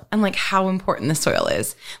soil and like how important the soil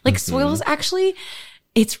is. Like soil is actually,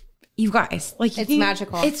 it's, you guys, like it's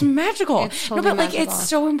magical. It's magical. It's totally no, but like magical. it's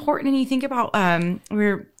so important. And you think about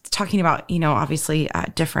we're talking about, you know, obviously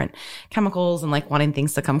different chemicals and like wanting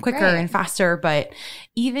things to come quicker and faster. But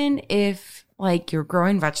even if like you're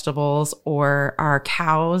growing vegetables or our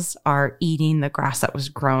cows are eating the grass that was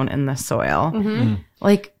grown in the soil,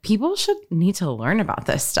 like people should need to learn about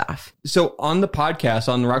this stuff. So on the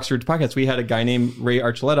podcast, on the Rockstar Roots podcast, we had a guy named Ray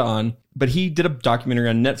Archuleta on, but he did a documentary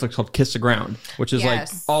on Netflix called Kiss the Ground, which is like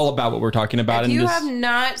all about what we're talking about. If you have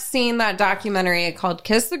not seen that documentary called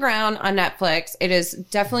Kiss the Ground on Netflix, it is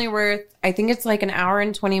definitely worth, I think it's like an hour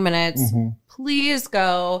and 20 minutes. Please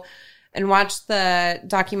go and watch the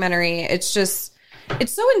documentary. It's just,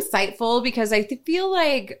 it's so insightful because I feel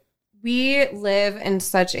like we live in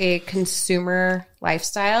such a consumer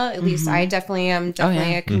lifestyle. At least I definitely am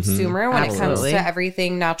a consumer when it comes to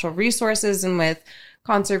everything natural resources and with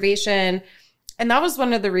conservation. And that was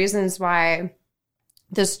one of the reasons why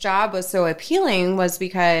this job was so appealing, was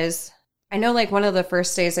because I know like one of the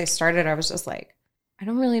first days I started, I was just like, I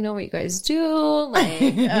don't really know what you guys do. Like,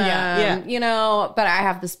 you know, but I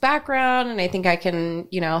have this background and I think I can,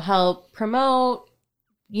 you know, help promote,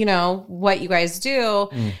 you know, what you guys do.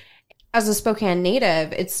 As a Spokane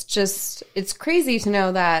native, it's just, it's crazy to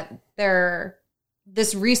know that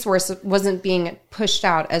this resource wasn't being pushed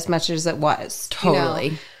out as much as it was. Totally.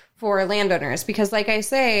 You know, for landowners. Because like I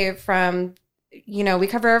say, from, you know, we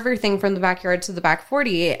cover everything from the backyard to the back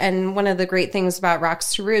 40. And one of the great things about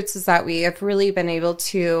Rocks to Roots is that we have really been able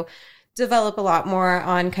to develop a lot more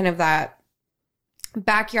on kind of that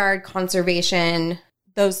backyard conservation,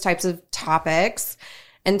 those types of topics.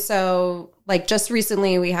 And so, like, just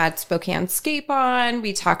recently we had Spokane Scape on.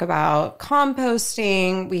 We talk about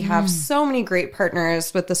composting. We have so many great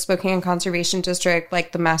partners with the Spokane Conservation District,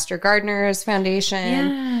 like the Master Gardeners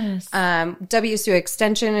Foundation. WSU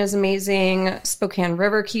Extension is amazing. Spokane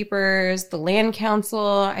River Keepers, the Land Council.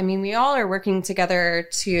 I mean, we all are working together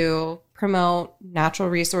to promote natural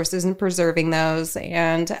resources and preserving those.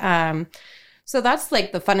 And so that's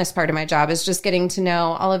like the funnest part of my job, is just getting to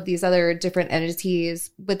know all of these other different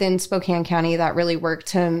entities within Spokane County that really work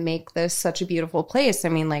to make this such a beautiful place. I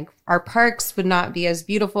mean, like, our parks would not be as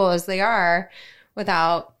beautiful as they are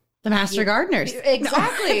without the Master Gardeners.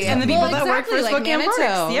 Exactly. And the people that work for Spokane Parks.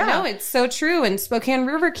 Yeah. No, it's so true. And Spokane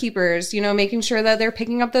River Keepers, you know, making sure that they're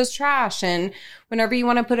picking up those trash. And whenever you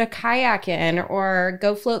want to put a kayak in or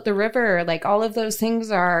go float the river, like, all of those things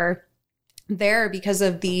are there because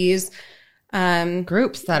of these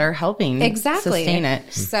groups that are helping sustain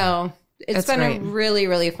it. So it's been great. Really,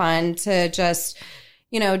 really fun to just,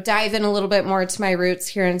 you know, dive in a little bit more to my roots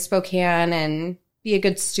here in Spokane and be a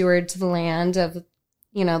good steward to the land of,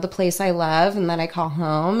 you know, the place I love and that I call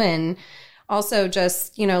home. And also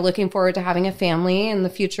just, you know, looking forward to having a family in the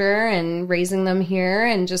future and raising them here,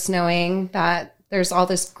 and just knowing that there's all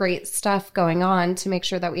this great stuff going on to make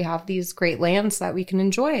sure that we have these great lands that we can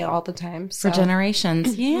enjoy all the time. So. For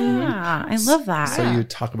generations. Yeah. I love that. So you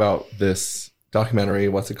talk about this documentary.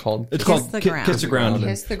 What's it called? It's called Kiss the Ground.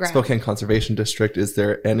 Kiss the Ground. Spokane Conservation District. Is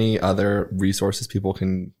there any other resources people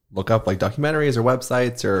can look up, like documentaries or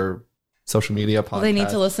websites or social media podcasts. Well, they need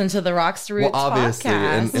to listen to the Rocks to Roots obviously,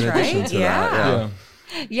 podcast, in addition to that,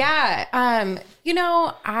 Yeah.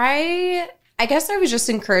 I guess I would just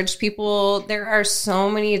encourage people. There are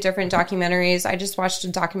so many different documentaries. I just watched a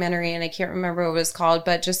documentary and I can't remember what it was called,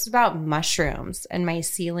 but just about mushrooms and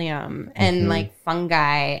mycelium and like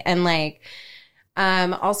fungi and like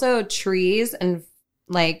also trees and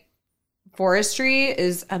like forestry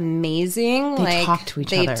is amazing. They talk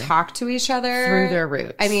to each other through their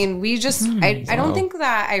roots. I mean, we just I don't think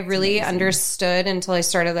that I really understood until I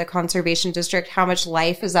started the conservation district how much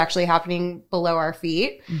life is actually happening below our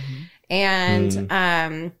feet. And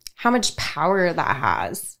how much power that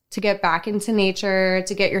has to get back into nature,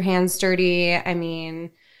 to get your hands dirty. I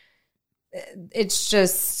mean, it's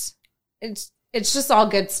just all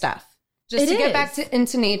good stuff. Just to get back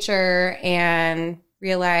into nature and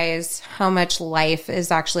realize how much life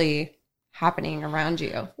is actually happening around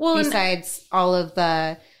you. Well, besides all of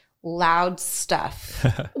the loud stuff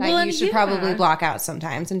that you should probably block out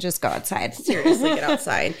sometimes and just go outside. Seriously, get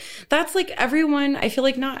outside. That's like everyone. I feel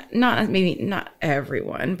like maybe not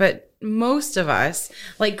everyone, but most of us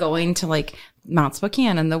like going to like Mount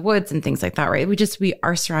Spokane and the woods and things like that, right? We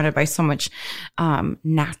are surrounded by so much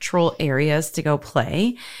natural areas to go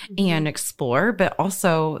play and explore, but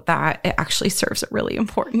also that it actually serves a really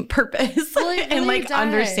important purpose. Well, it really and like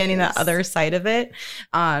understanding the other side of it,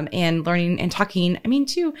 and learning and talking. I mean,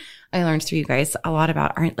 too, I learned through you guys a lot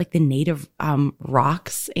about like the native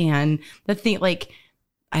rocks and the thing like.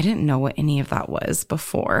 I didn't know what any of that was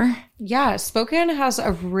before. Yeah, Spokane has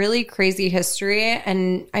a really crazy history.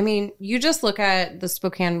 And I mean, you just look at the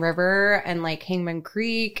Spokane River and like Hangman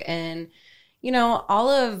Creek and, you know, all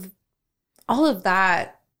of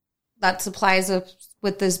that supplies us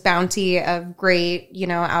with this bounty of great, you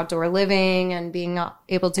know, outdoor living and being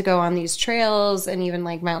able to go on these trails and even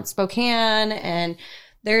like Mount Spokane. And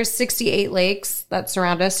there's 68 lakes that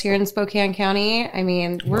surround us here in Spokane County. I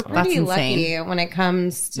mean, we're pretty lucky when it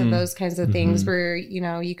comes to those kinds of things where, you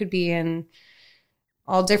know, you could be in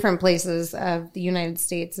all different places of the United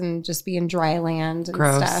States and just be in dry land and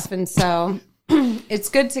stuff. And so it's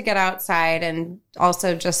good to get outside and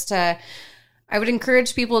also just I would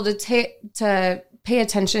encourage people to pay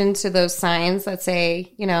attention to those signs that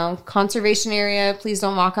say, you know, conservation area, please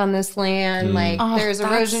don't walk on this land. Like there's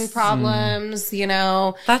erosion problems, you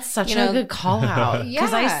know. That's such a good call out.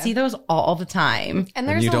 Because I see those all the time.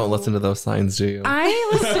 And you don't listen to those signs, do you? I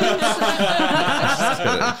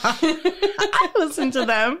listen to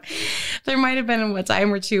them. There might have been a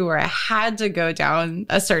time or two where I had to go down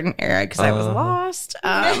a certain area because I was lost.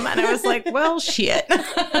 And I was like, well, shit.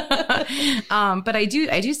 But I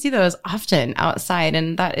do see those often outside.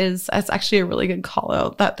 And that's actually a really good call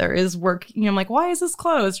out that there is work. You know, I'm like, why is this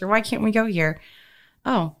closed or why can't we go here?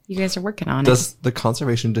 Oh, you guys are working on it. Does the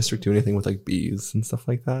conservation district do anything with like bees and stuff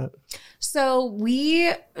like that? So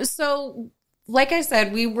like I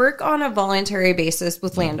said, we work on a voluntary basis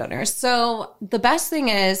with landowners. So the best thing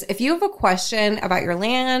is if you have a question about your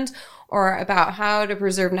land or about how to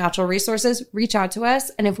preserve natural resources, reach out to us.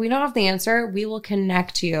 And if we don't have the answer, we will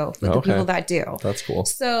connect you with the people that do. That's cool.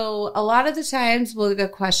 So a lot of the times we'll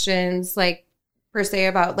get questions like per se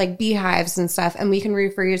about like beehives and stuff. And we can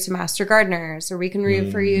refer you to master gardeners or we can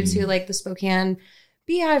refer you to like the Spokane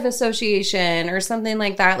Beehive Association or something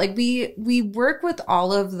like that. Like we work with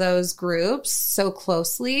all of those groups so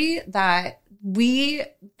closely that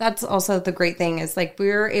that's also the great thing is like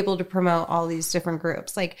we're able to promote all these different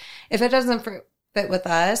groups. Like if it doesn't fit with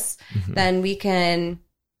us, then we can,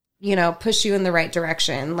 you know, push you in the right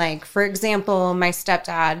direction. Like for example, my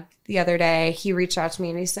stepdad the other day, he reached out to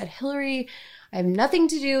me and he said, Hillary, I have nothing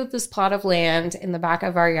to do with this plot of land in the back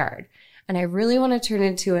of our yard. And I really want to turn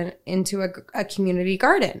it into a community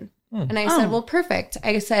garden. And I said, well, perfect.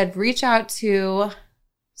 I said, reach out to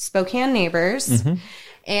Spokane Neighbors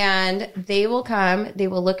and they will come, they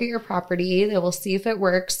will look at your property, they will see if it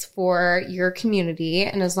works for your community.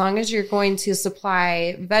 And as long as you're going to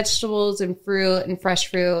supply vegetables and fruit and fresh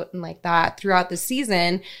fruit and like that throughout the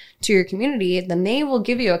season to your community, then they will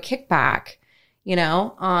give you a kickback, you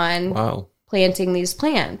know, on planting these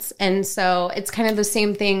plants. And so it's kind of the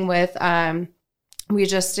same thing with, we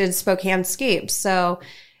just did Spokanescapes. So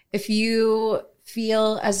if you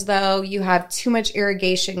feel as though you have too much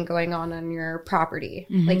irrigation going on your property,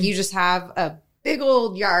 like you just have a big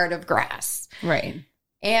old yard of grass. Right.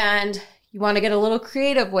 And you want to get a little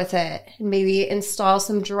creative with it and maybe install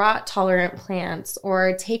some drought tolerant plants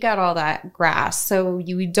or take out all that grass so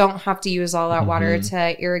you don't have to use all that water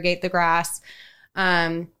to irrigate the grass.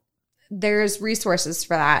 There's resources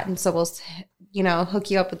for that. And so we'll, you know,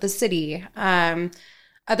 hook you up with the city.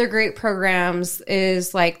 Other great programs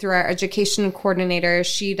is like through our education coordinator,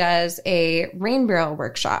 she does a rain barrel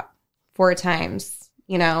workshop 4 times,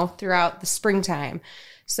 throughout the springtime.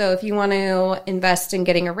 So if you want to invest in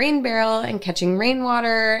getting a rain barrel and catching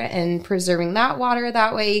rainwater and preserving that water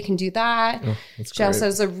that way, you can do that. Oh, she also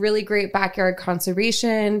has a really great backyard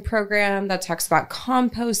conservation program that talks about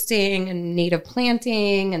composting and native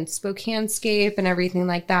planting and Spokanescape and everything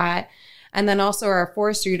like that. And then also our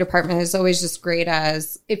forestry department is always just great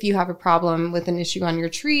as if you have a problem with an issue on your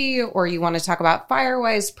tree or you want to talk about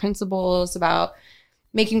fire-wise principles about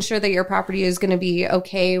making sure that your property is going to be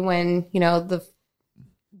okay when, the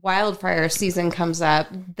wildfire season comes up,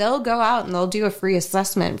 they'll go out and they'll do a free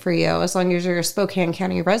assessment for you as long as you're a Spokane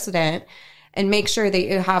County resident and make sure that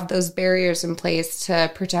you have those barriers in place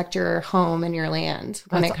to protect your home and your land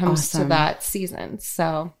when it comes to that season.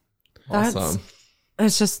 So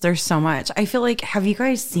it's just, there's so much. I feel like, have you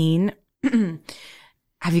guys seen a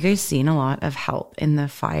lot of help in the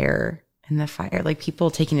fire, like people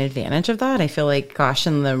taking advantage of that? I feel like, gosh,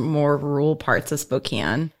 in the more rural parts of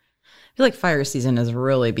Spokane, I feel like fire season has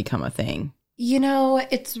really become a thing.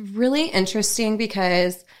 It's really interesting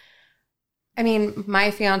because,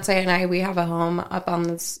 my fiance and I, we have a home up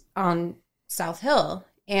on South Hill,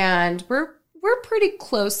 and we're pretty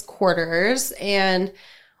close quarters. And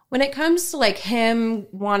when it comes to like him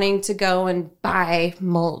wanting to go and buy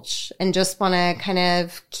mulch and just want to kind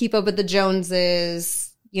of keep up with the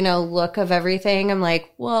Joneses, look of everything, I'm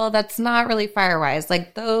like, well, that's not really fire-wise.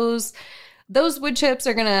 Like those wood chips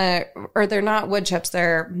they're not wood chips,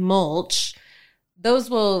 they're mulch. Those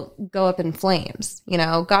will go up in flames.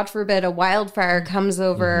 God forbid a wildfire comes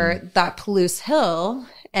over that Palouse Hill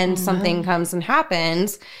and something comes and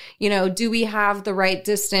happens. Do we have the right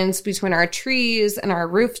distance between our trees and our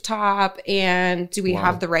rooftop? And do we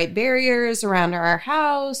have the right barriers around our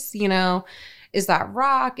house? Is that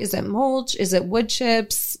rock? Is it mulch? Is it wood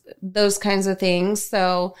chips? Those kinds of things.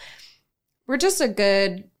 So we're just a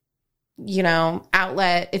good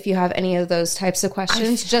outlet if you have any of those types of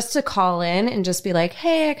questions, just to call in and just be like,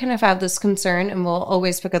 hey, I kind of have this concern, and we'll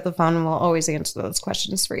always pick up the phone and we'll always answer those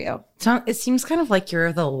questions for you. So it seems kind of like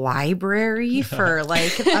you're the library for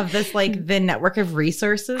like of this like the network of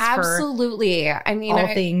resources. Absolutely.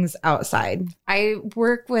 All things outside. I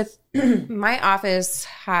work with my office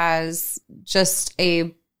has just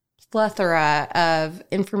a plethora of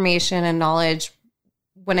information and knowledge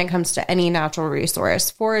when it comes to any natural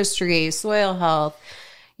resource, forestry, soil health,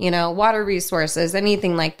 water resources,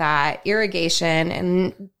 anything like that, irrigation.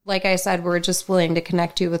 And like I said, we're just willing to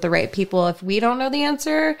connect you with the right people. If we don't know the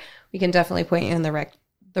answer, we can definitely point you in the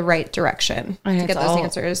right direction to get those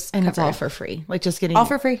answers. And covered. It's all for free. Like just getting all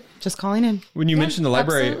for free. Just calling in. When you mentioned the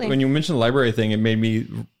library, thing, it made me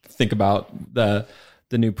think about the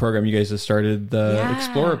new program you guys have started, the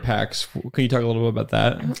Explorer Packs. Can you talk a little bit about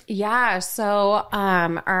that? Yeah. So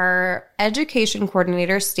our education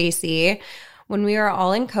coordinator, Stacy, when we were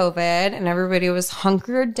all in COVID and everybody was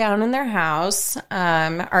hunkered down in their house,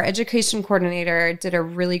 our education coordinator did a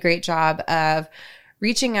really great job of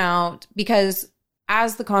reaching out because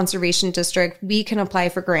as the conservation district, we can apply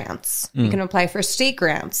for grants. We can apply for state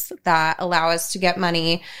grants that allow us to get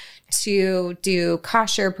money to do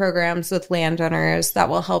cost share programs with landowners that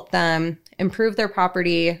will help them improve their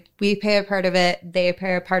property. We pay a part of it, they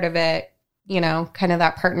pay a part of it, kind of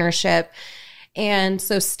that partnership. And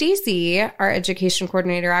so Stacy, our education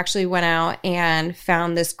coordinator, actually went out and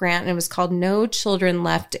found this grant, and it was called No Children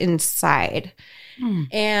Left Inside.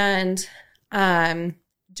 And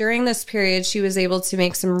during this period, she was able to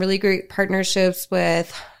make some really great partnerships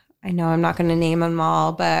with, I know I'm not going to name them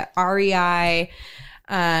all, but REI,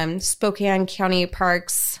 Spokane County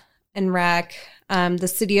Parks and Rec, the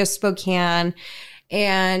city of Spokane.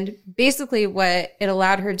 And basically what it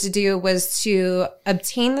allowed her to do was to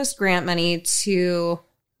obtain this grant money to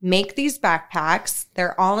make these backpacks.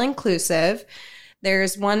 They're all inclusive.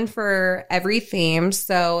 There's one for every theme.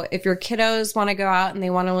 So if your kiddos want to go out and they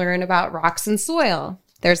want to learn about rocks and soil,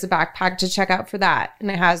 there's a backpack to check out for that.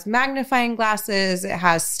 And it has magnifying glasses. It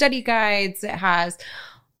has study guides. It has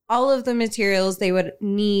all of the materials they would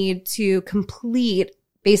need to complete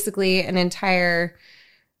basically an entire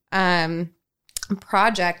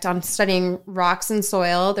project on studying rocks and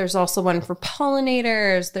soil. There's also one for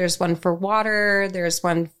pollinators. There's one for water. There's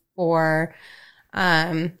one for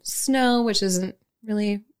snow, which isn't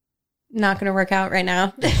really not going to work out right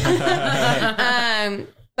now.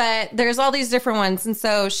 But there's all these different ones. And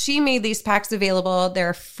so she made these packs available.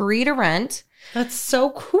 They're free to rent. That's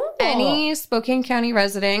so cool. Any Spokane County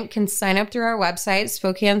resident can sign up through our website,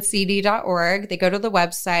 SpokaneCD.org. They go to the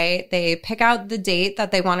website, they pick out the date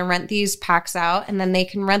that they want to rent these packs out, and then they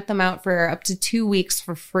can rent them out for up to 2 weeks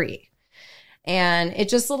for free. And it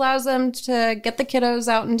just allows them to get the kiddos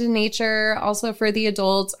out into nature. Also for the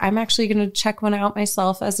adults, I'm actually going to check one out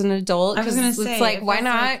myself as an adult. I was going to say, it's like, why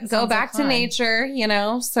not go back to nature,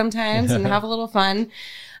 sometimes and have a little fun.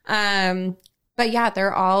 But yeah,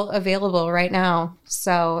 they're all available right now.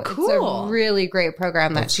 So It's a really great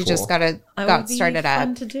program that she just got started at.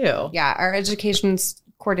 Fun to do. Yeah, our education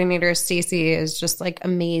coordinator, Stacy, is just like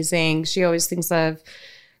amazing. She always thinks of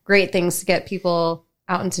great things to get people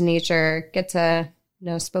out into nature, get to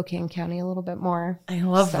know Spokane County a little bit more. I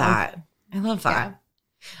love that.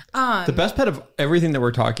 Yeah. The best part of everything that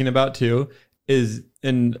we're talking about too is,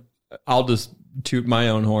 and I'll just toot my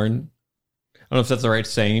own horn. I don't know if that's the right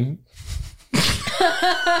saying.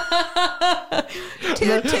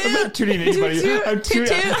 I'm not tooting anybody. I'm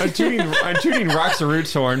tooting Rocks the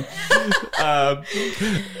Roots horn.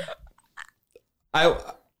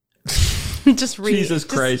 Just read. Jesus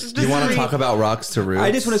Christ. Do you want to talk about Rocks to Roots?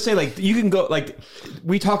 I just want to say, like, you can go, like,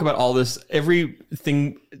 we talk about all this.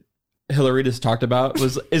 Everything Hillary just talked about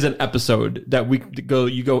is an episode that we go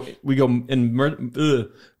and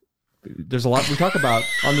there's a lot we talk about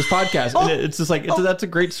on this podcast. And it's just like, that's a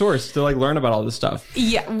great source to like learn about all this stuff.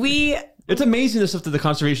 Yeah. It's amazing the stuff that the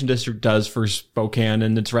Conservation District does for Spokane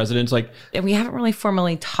and its residents. Like, and we haven't really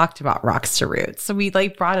formally talked about Rocks to Roots. So we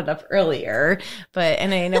like brought it up earlier,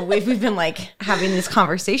 and I know we've been like having these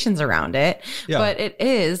conversations around it, but it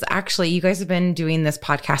is actually, you guys have been doing this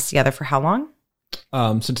podcast together for how long?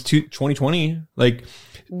 Since 2020, like,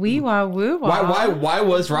 Wee-wah, woo-wah. Why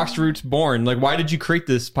was Rocks to Roots born? Like, why did you create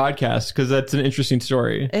this podcast? Because that's an interesting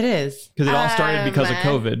story. It is. Because it all started because of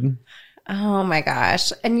COVID. Oh my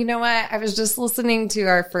gosh. And you know what? I was just listening to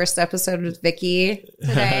our first episode with Vicky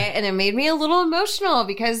today and it made me a little emotional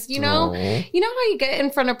because, you know how you get in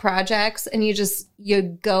front of projects and you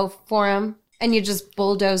go for them and you just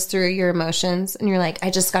bulldoze through your emotions and you're like,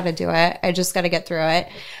 I just got to do it. I just got to get through it.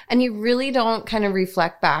 And you really don't kind of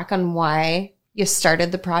reflect back on why you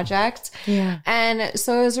started the project. Yeah. And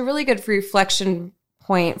so it was a really good reflection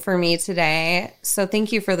point for me today. So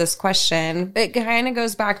thank you for this question. It kind of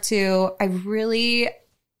goes back to,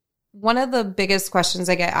 one of the biggest questions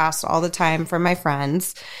I get asked all the time from my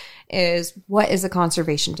friends is, what is a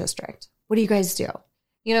conservation district? What do you guys do?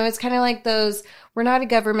 It's kind of like we're not a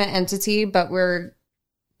government entity, but we're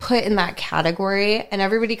put in that category and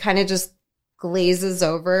everybody kind of just glazes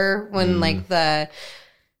over when like the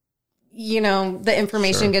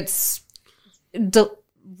information gets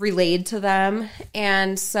relayed to them.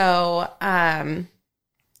 And so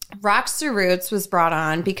Rocks to Roots was brought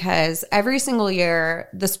on because every single year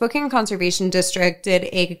the Spokane Conservation District did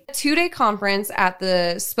a 2-day conference at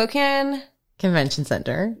the Spokane Convention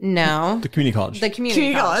Center. No. The community college. The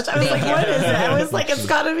community college. I was like, what is it? I was like, it's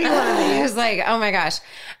got to be one of these. I was like, oh my gosh.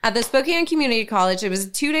 At the Spokane Community College, it was a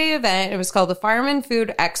 2-day event. It was called the Farm and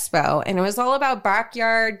Food Expo. And it was all about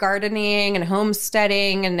backyard gardening and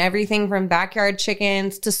homesteading and everything from backyard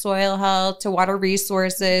chickens to soil health to water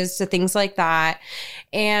resources to things like that.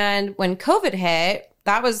 And when COVID hit,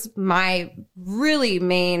 that was my really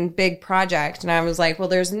main big project. And I was like, well,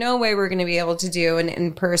 there's no way we're going to be able to do an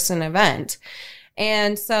in-person event.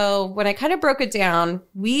 And so when I kind of broke it down,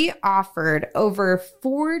 we offered over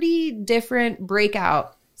 40 different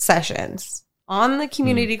breakout sessions on the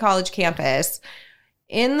community college campus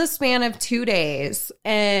in the span of 2 days.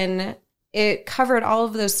 And it covered all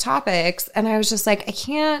of those topics. And I was just like, I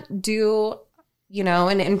can't do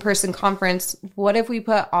an in-person conference. What if we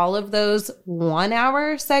put all of those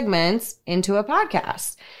 1-hour segments into a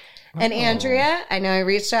podcast? And Andrea, I know I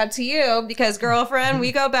reached out to you because, girlfriend,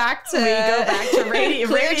 we go back to radio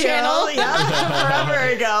Channel. Yeah,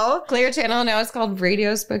 forever ago. Clear Channel. Now it's called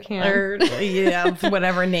Radio Spokane. Or,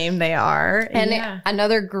 whatever name they are. And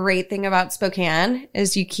another great thing about Spokane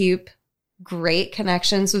is you keep great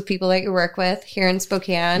connections with people that you work with here in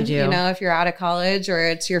Spokane. If you're out of college or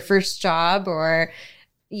it's your first job or,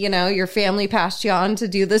 your family passed you on to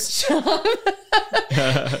do this job.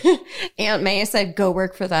 Aunt May said, go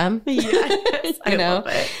work for them. Yes, I love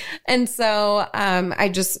it. And so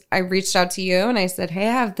I reached out to you and I said, hey,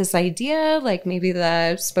 I have this idea. Like maybe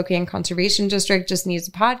the Spokane Conservation District just needs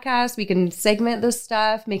a podcast. We can segment this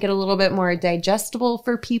stuff, make it a little bit more digestible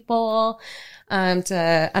for people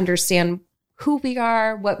to understand who we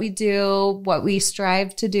are, what we do, what we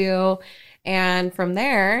strive to do. And from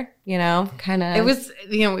there, kind of. It was,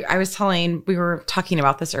 we were talking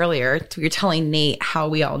about this earlier. We were telling Nate how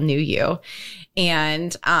we all knew you.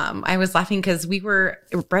 And I was laughing because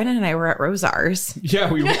Brennan and I were at Rosar's. Yeah,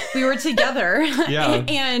 we were together. Yeah.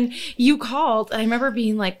 And you called, and I remember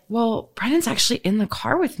being like, well, Brennan's actually in the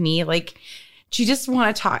car with me. Like, do you just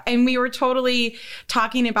want to talk? And we were totally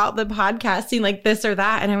talking about the podcasting, like this or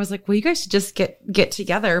that. And I was like, well, you guys should just get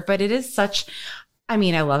together. But it is such, I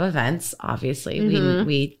mean, I love events, obviously.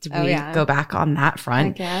 We go back on that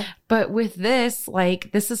front. Okay. But with this,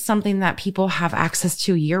 like, this is something that people have access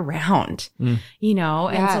to year round, you know?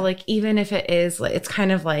 And so like, even if it is, it's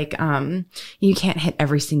kind of like, you can't hit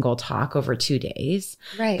every single talk over 2 days.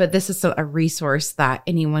 Right. But this is a resource that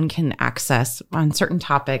anyone can access on certain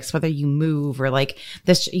topics, whether you move or like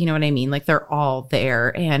this, you know what I mean? Like, they're all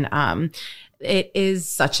there. And, it is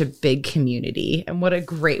such a big community, and what a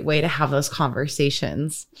great way to have those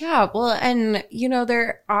conversations. Yeah. Well, and you know,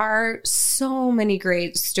 there are so many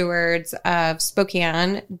great stewards of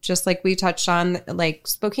Spokane, just like we touched on. Like,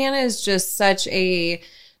 Spokane is just such a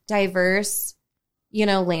diverse, you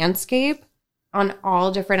know, landscape on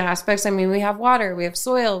all different aspects. I mean, we have water, we have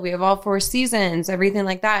soil, we have all 4 seasons, everything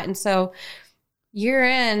like that. And so year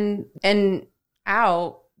in and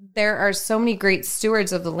out, there are so many great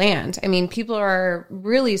stewards of the land. I mean, people are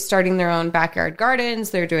really starting their own backyard gardens.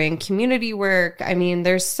 They're doing community work. I mean,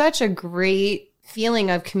 there's such a great feeling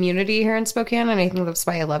of community here in Spokane, and I think that's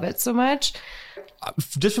why I love it so much.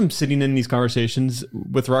 Just from sitting in these conversations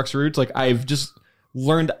with Rocks Roots, like, I've just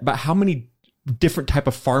learned about how many different type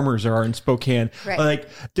of farmers there are in Spokane. Right. Like,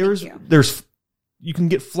 there's you can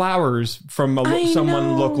get flowers from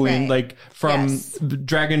someone locally, right. like from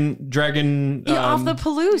Dragon Off the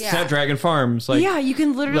Palouse. Snapdragon Farms. Like, yeah, you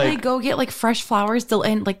can literally go get like fresh flowers.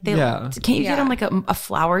 And like can't you get them like a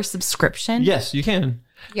flower subscription? Yes, you can.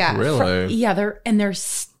 Yeah, Really? They're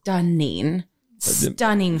stunning.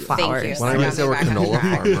 Stunning flowers. When I realized there were canola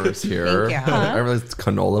farmers here, Thank you. I realized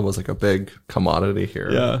canola was like a big commodity here.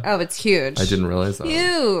 Yeah. Oh, it's huge. I didn't realize that.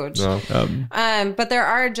 Huge. No. But there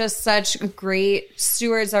are just such great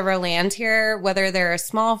stewards of our land here, whether they're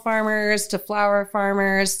small farmers to flower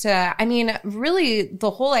farmers to, I mean, really the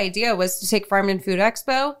whole idea was to take Farm and Food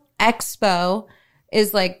Expo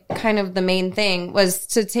is like kind of the main thing, was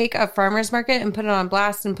to take a farmer's market and put it on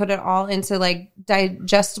blast and put it all into like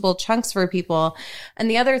digestible chunks for people. And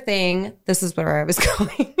the other thing, this is where I was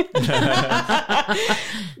going,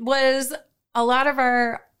 was a lot of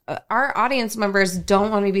our audience members don't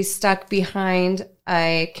want to be stuck behind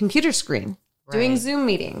a computer screen doing Zoom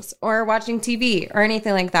meetings or watching TV or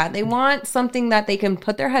anything like that. They want something that they can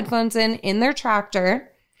put their headphones in their tractor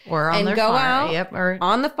or on their go farm. out or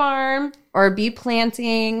on the farm or be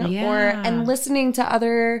planting and listening to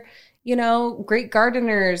other, you know, great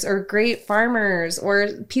gardeners or great farmers or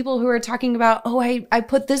people who are talking about, oh, I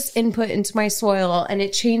put this input into my soil and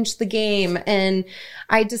it changed the game. And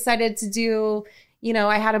I decided to do, you know,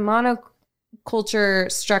 I had a monoculture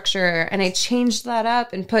structure and I changed that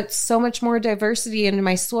up and put so much more diversity into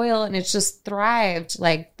my soil and it's just thrived.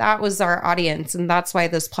 Like, that was our audience. And that's why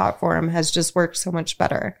this platform has just worked so much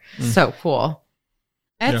better. So cool.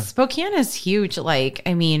 Spokane is huge. Like,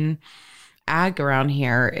 I mean, ag around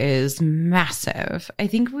here is massive. I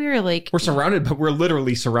think we're surrounded, but we're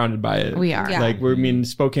literally surrounded by it. We are. Yeah. Like, I mean,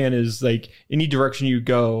 Spokane is like, any direction you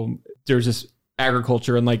go, there's this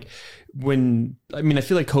agriculture. And like, I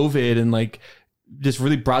feel like COVID and like just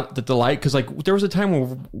really brought the delight, because like there was a time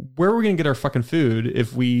where are we going to get our fucking food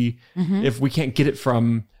if we can't get it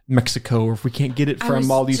from Mexico, or if we can't get it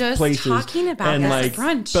from all these places. Talking about and like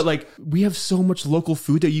brunch. But like, we have so much local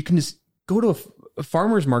food that you can just go to a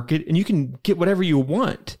farmer's market and you can get whatever you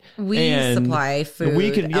want. We supply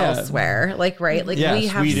food elsewhere. Like, right. Like, yes, we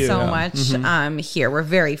have so much here. We're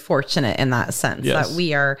very fortunate in that sense that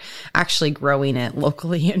we are actually growing it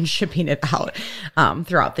locally and shipping it out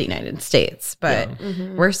throughout the United States. But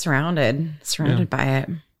we're surrounded by it.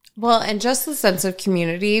 Well, and just the sense of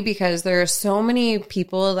community, because there are so many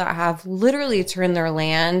people that have literally turned their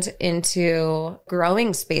land into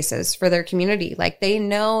growing spaces for their community. Like, they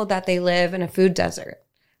know that they live in a food desert.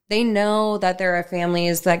 They know that there are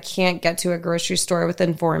families that can't get to a grocery store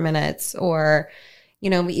within 4 minutes or, you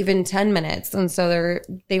know, even 10 minutes. And so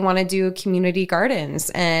they want to do community gardens.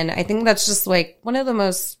 And I think that's just like one of the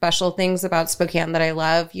most special things about Spokane that I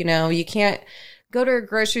love. You know, you can't go to a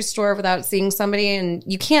grocery store without seeing somebody, and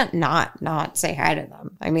you can't not say hi to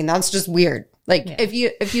them. I mean, that's just weird. Like, if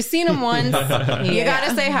you've seen them once, you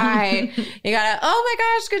gotta say hi. You gotta, oh my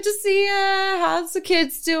gosh, good to see you. How's the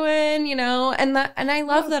kids doing? You know, and I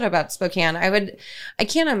love that about Spokane. I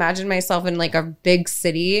can't imagine myself in like a big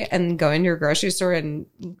city and going to your grocery store and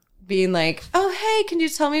being like, oh, hey, can you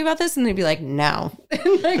tell me about this? And they'd be like, no.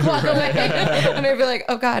 And like walk away. And I'd be like,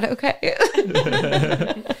 oh God, okay.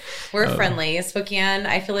 We're friendly. Spokane,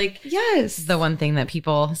 I feel like yes. the one thing that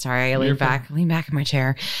people, sorry, I lean back in my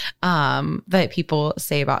chair, that people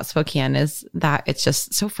say about Spokane is that it's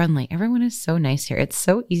just so friendly. Everyone is so nice here. It's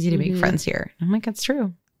so easy to make friends here. I'm like, it's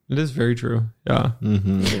true. It is very true. Yeah. It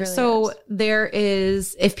really So is. there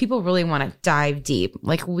is, if people really want to dive deep,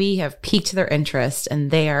 like we have piqued their interest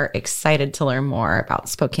and they are excited to learn more about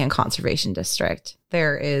Spokane Conservation District,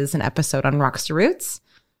 there is an episode on Rocks to Roots.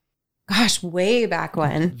 Gosh, way back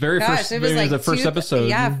when. It was like the first episode.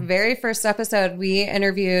 Yeah, very first episode. We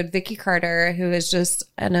interviewed Vicky Carter, who is just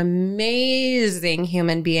an amazing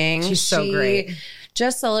human being. She's so great.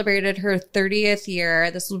 Just celebrated her 30th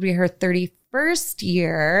year. This will be her 31st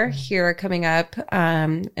year here coming up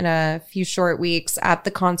in a few short weeks at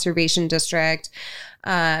the Conservation District.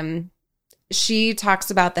 She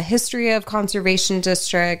talks about the history of conservation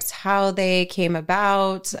districts, how they came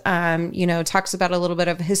about, talks about a little bit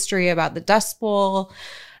of history about the Dust Bowl,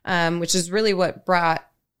 which is really what brought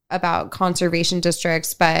about conservation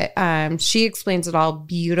districts. But she explains it all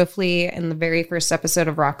beautifully in the very first episode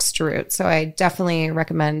of Rocks to Roots. So I definitely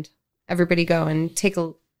recommend everybody go and take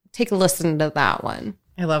a listen to that one.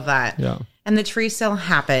 I love that. Yeah. And the tree sale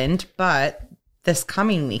happened, but this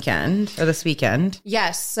coming weekend or this weekend.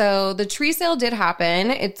 Yes. So the tree sale did happen.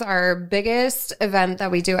 It's our biggest event that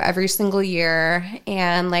we do every single year.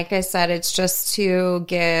 And like I said, it's just to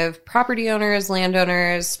give property owners,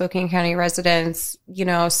 landowners, Spokane County residents,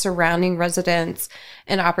 surrounding residents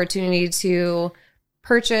an opportunity to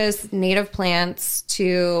purchase native plants,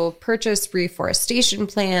 to purchase reforestation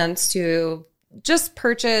plants, to just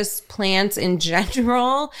purchase plants in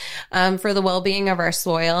general for the well-being of our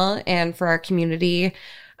soil and for our community.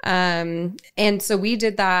 And so we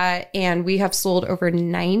did that, and we have sold over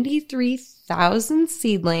 93,000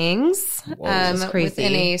 seedlings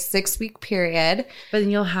within a 6-week period. But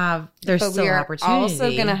then there's still we are opportunity. Also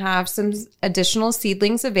going to have some additional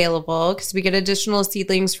seedlings available because we get additional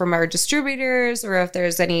seedlings from our distributors, or if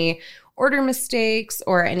there's any order mistakes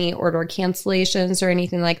or any order cancellations or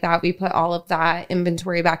anything like that, we put all of that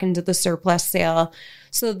inventory back into the surplus sale.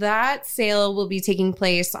 So that sale will be taking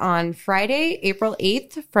place on Friday, April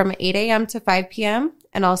 8th from 8 a.m. to 5 p.m.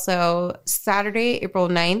 and also Saturday, April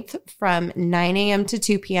 9th from 9 a.m. to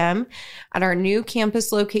 2 p.m. at our new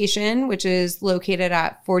campus location, which is located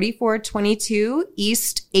at 4422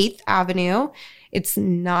 East 8th Avenue. It's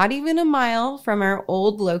not even a mile from our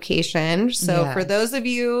old location. So for those of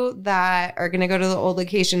you that are going to go to the old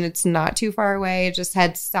location, it's not too far away. Just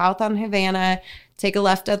head south on Havana, take a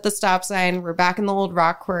left at the stop sign. We're back in the old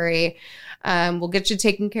rock quarry. We'll get you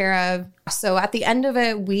taken care of. So at the end of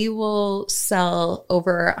it, we will sell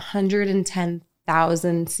over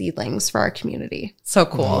 110,000 seedlings for our community. So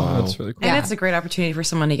cool. Wow. That's really cool. And it's a great opportunity for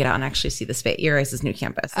someone to get out and actually see the space, your guys' new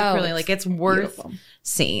campus. It's worth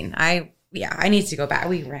seeing. I need to go back.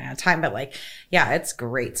 We ran out of time, but it's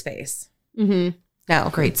great space. Mm-hmm. No,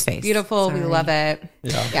 great space. Beautiful. Sorry. We love it.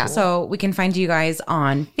 Yeah. So we can find you guys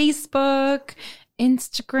on Facebook,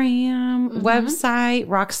 Instagram, website,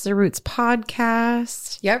 Rocks to Roots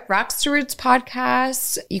podcast. Yep, Rocks to Roots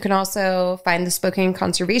podcast. You can also find the Spokane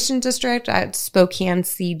Conservation District at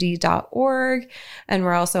SpokaneCD.org. And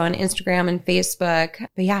we're also on Instagram and Facebook.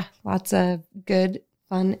 But yeah, lots of good,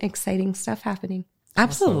 fun, exciting stuff happening.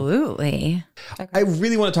 Absolutely. I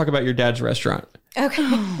really want to talk about your dad's restaurant.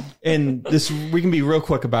 Okay. And we can be real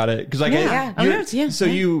quick about it because So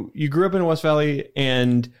you grew up in West Valley,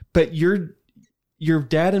 but your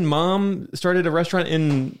dad and mom started a restaurant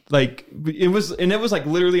in it was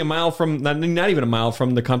literally a mile from not even a mile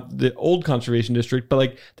from the old conservation district,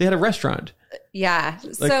 but they had a restaurant. Yeah.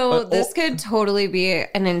 So this could totally be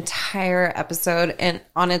an entire episode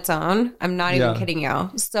on its own. I'm not even kidding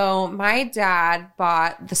you. So my dad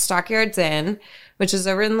bought the Stockyards Inn, which is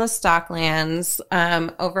over in the Stocklands,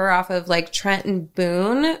 over off of Trent and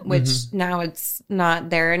Boone, which now it's not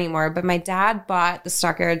there anymore. But my dad bought the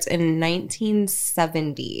Stockyards in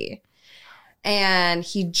 1970, and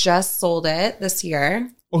he just sold it this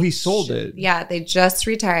year. Oh, he sold it? Yeah, they just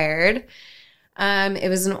retired. It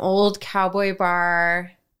was an old cowboy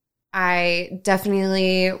bar. I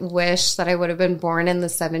definitely wish that I would have been born in the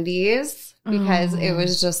 70s because it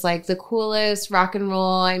was just the coolest rock and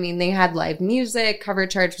roll. I mean, they had live music. Cover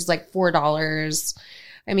charge was $4.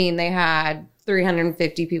 I mean, they had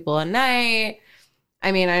 350 people a night.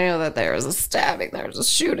 I mean, I know that there was a stabbing, there was a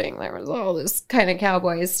shooting, there was all this kind of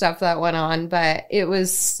cowboy stuff that went on, but it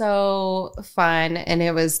was so fun, and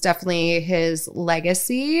it was definitely his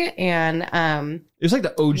legacy. And it was like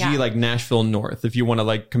the OG, like Nashville North, if you want to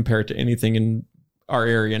like compare it to anything in our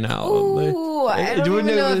area now. Ooh, I don't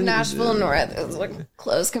even know if Nashville North is a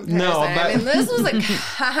close comparison. No, I mean, this was a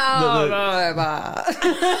cowboy bar.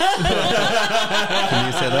 Can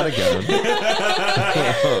you say that again?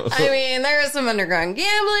 I mean, there is some underground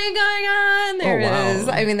gambling going on. There is.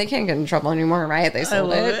 I mean, they can't get in trouble anymore, right? They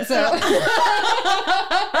sold it. So,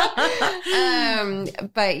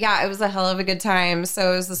 but yeah, it was a hell of a good time.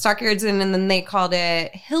 So it was the Stockyards Inn, and then they called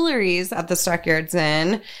it Hillary's at the Stockyards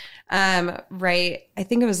Inn. Right. I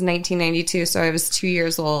think it was 1992. So I was 2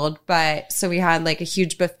 years old, but so we had like a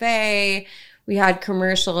huge buffet. We had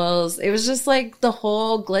commercials. It was just like the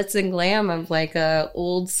whole glitz and glam of like a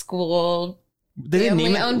old school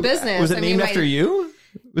family-owned business. Was it named after you?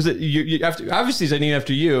 Was it you after? Obviously, it's named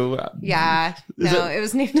after you. Yeah. No, it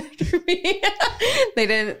was named after me. They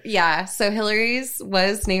didn't. Yeah. So Hillary's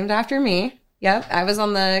was named after me. Yep, I was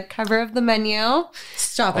on the cover of the menu.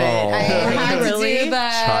 Stop it. I had to do the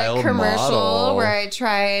Child commercial model. where I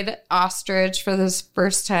tried ostrich for this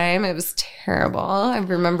first time. It was terrible. I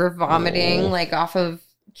remember vomiting like off of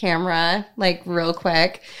camera, like real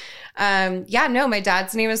quick. My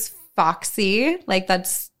dad's name is Foxy. Like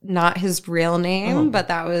that's not his real name, but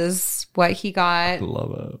that was what he got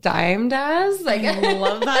dimed as. Like I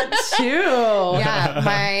love that too.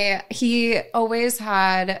 Yeah, he always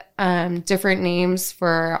had different names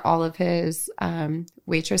for all of his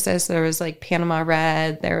waitresses. There was like Panama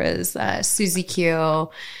Red, there was Susie Q,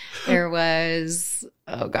 there was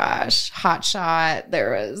Hot Shot,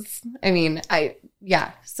 there was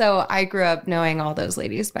so I grew up knowing all those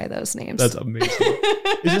ladies by those names. That's amazing.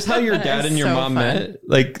 Is this how your dad and your mom met?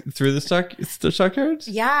 Like through the Stockyards?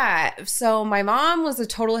 Yeah. So my mom was a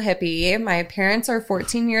total hippie. My parents are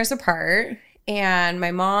 14 years apart. And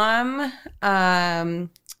my mom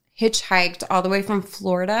hitchhiked all the way from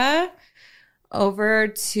Florida over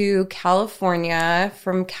to California.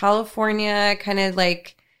 From California, kind of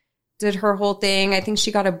like did her whole thing. I think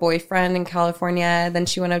she got a boyfriend in California. Then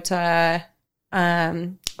she went up to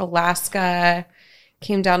Alaska,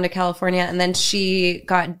 came down to California, and then she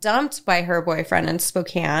got dumped by her boyfriend in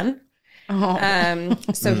Spokane.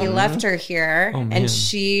 So he left her here, and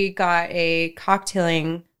she got a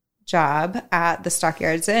cocktailing job at the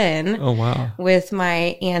Stockyards Inn. Oh, wow. With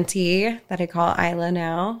my auntie that I call Isla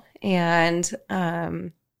now. And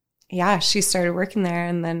she started working there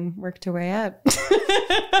and then worked her way up. She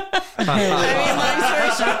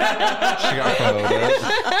got promoted.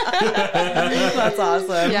 That's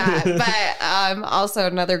awesome. Yeah, but also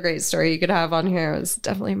another great story you could have on here was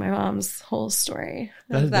definitely my mom's whole story.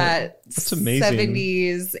 That's amazing.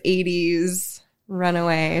 70s, 80s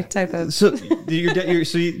runaway type of. So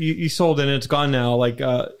you sold it and it's gone now. Like,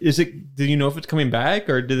 do you know if it's coming back,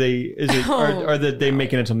 or are they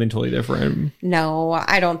making it something totally different? No,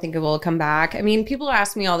 I don't think it will come back. I mean, people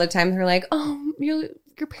ask me all the time. They're like, "Oh, your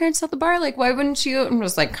parents had the bar. Like, why wouldn't you?" I'm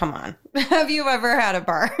just like, come on. Have you ever had a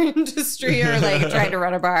bar industry or like tried to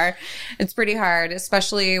run a bar? It's pretty hard,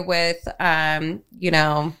 especially with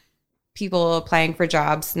people applying for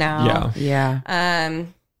jobs now. Yeah.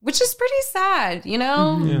 Which is pretty sad,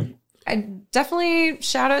 Yeah. I definitely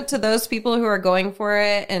shout out to those people who are going for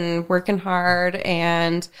it and working hard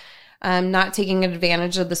and not taking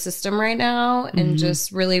advantage of the system right now and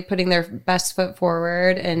just really putting their best foot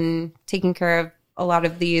forward and taking care of a lot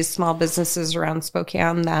of these small businesses around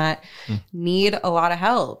Spokane that need a lot of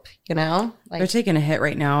help, Like, they're taking a hit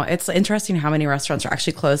right now. It's interesting how many restaurants are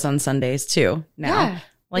actually closed on Sundays too now. Yeah,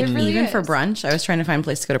 like even for brunch. I was trying to find a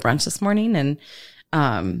place to go to brunch this morning, and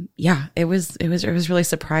it was really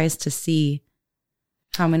surprised to see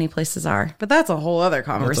how many places are. But that's a whole other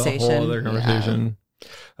conversation.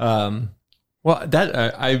 Well,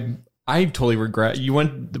 that I totally regret. You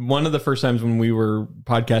went one of the first times when we were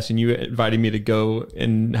podcasting. You invited me to go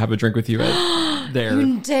and have a drink with you there.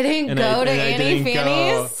 You didn't go to Annie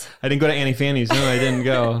Fanny's? I didn't go to Annie Fanny's. No, I didn't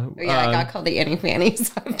go. Yeah, I got called the Annie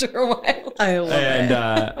Fanny's after a while. I love it.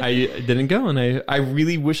 I didn't go, and I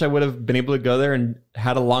really wish I would have been able to go there and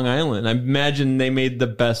had a Long Island. I imagine they made the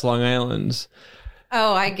best Long Islands.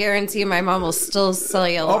 Oh, I guarantee my mom will still sell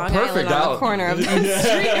you a Long Island on the corner of the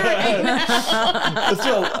street right now.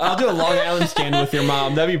 I'll do a Long Island stand with your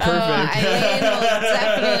mom. That'd be perfect. Eileen will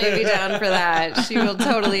definitely be down for that. She will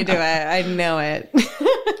totally do it. I know it.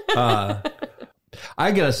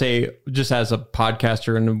 I gotta say, just as a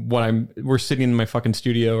podcaster and we're sitting in my fucking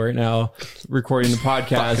studio right now recording the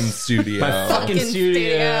podcast. Fucking studio. My fucking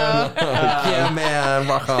studio. Yeah, man.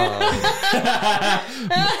 Rock on.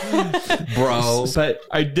 Bro. But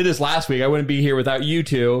I did this last week. I wouldn't be here without you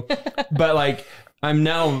two. But like, I'm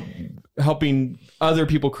now helping other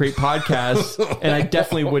people create podcasts, and I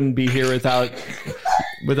definitely wouldn't be here without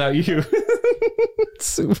you.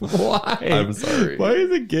 Why? I'm sorry.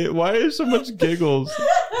 Why is so much giggles?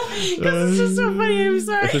 Because it's just so funny. I'm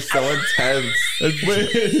sorry. It's just so intense.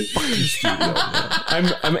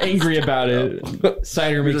 I'm angry about it.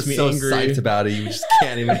 Cider You're makes just me so angry. psyched about it. You just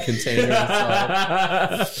can't even contain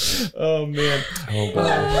yourself. Oh man. Oh boy.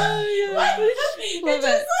 Love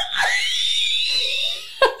it.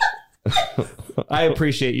 I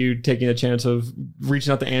appreciate you taking a chance of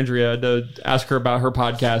reaching out to Andrea to ask her about her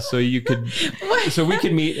podcast so we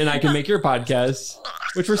could meet and I can make your podcast,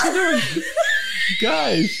 which we're still doing.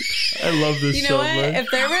 Guys, I love this so much. If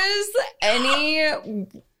there was any,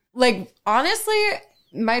 like, honestly,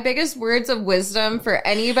 my biggest words of wisdom for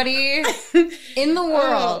anybody in the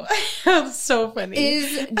world That's so funny.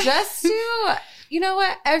 is just to, you know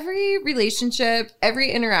what? Every relationship,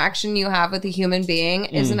 every interaction you have with a human being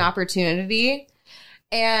is an opportunity.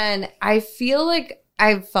 And I feel like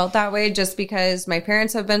I've felt that way just because my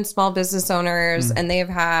parents have been small business owners and they've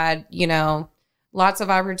had, you know, lots of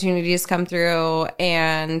opportunities come through.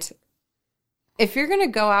 And if you're going to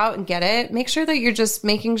go out and get it, make sure that you're just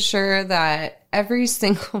making sure that every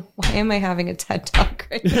single... Why am I having a TED Talk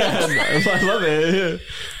right now? I love it.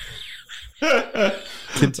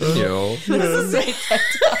 Continue. This is my TED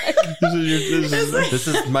Talk. This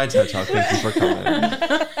is my TED Talk. Thank you for coming.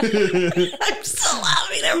 I'm so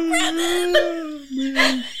laughing. I'm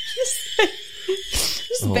breathing.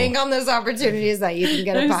 Just bank on those opportunities that you can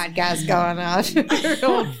get a podcast going on. Your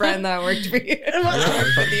old friend that worked for you,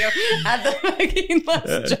 with you at the fucking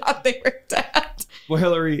last job they worked at. Well,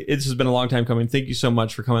 Hillary, it's just been a long time coming. Thank you so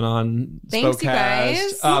much for coming on. Thanks, you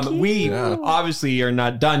guys. We obviously are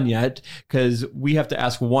not done yet because we have to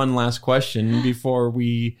ask one last question before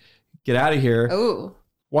we get out of here. Oh,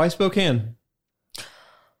 why Spokane?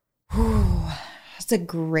 That's a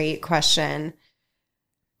great question.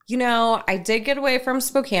 You know, I did get away from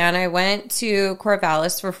Spokane. I went to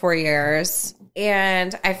Corvallis for 4 years,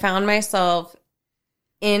 and I found myself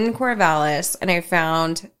in Corvallis, and I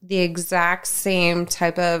found the exact same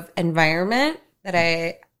type of environment that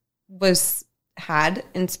I had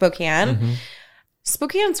in Spokane. Mm-hmm.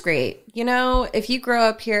 Spokane's great. You know, if you grow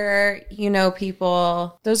up here, you know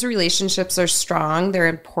people, those relationships are strong. They're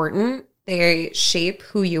important. They shape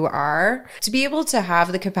who you are. To be able to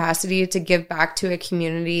have the capacity to give back to a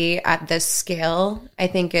community at this scale, I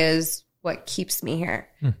think is what keeps me here.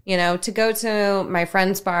 You know, to go to my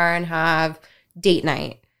friend's bar and have date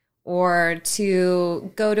night, or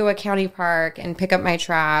to go to a county park and pick up my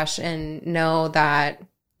trash and know that,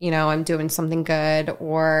 you know, I'm doing something good,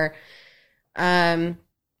 or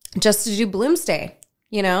just to do Bloomsday,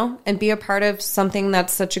 you know, and be a part of something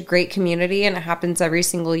that's such a great community and it happens every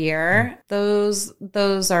single year. Those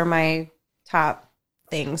are my top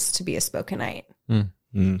things to be a Spokaneite.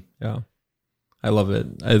 Yeah. I love it.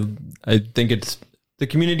 I think it's, the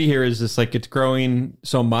community here is just like, it's growing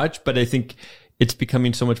so much, but I think it's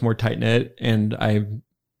becoming so much more tight knit, and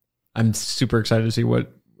I'm super excited to see where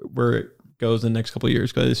it goes in the next couple of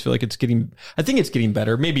years, because I just feel like it's getting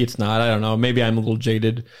better. Maybe it's not. I don't know. Maybe I'm a little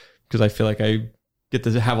jaded because I feel like I get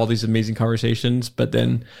to have all these amazing conversations, but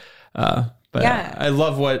then, yeah. I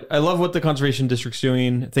love what the Conservation District's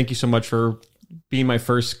doing. Thank you so much for being my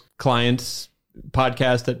first client's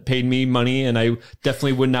podcast that paid me money, and I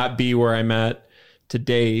definitely would not be where I'm at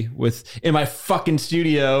today in my fucking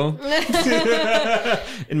studio,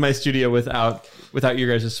 without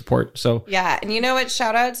your guys' support. So yeah. And you know what?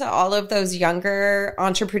 Shout out to all of those younger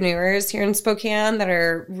entrepreneurs here in Spokane that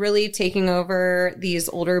are really taking over these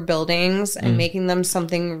older buildings and making them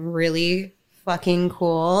something really fucking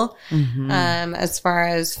cool. As far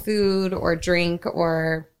as food or drink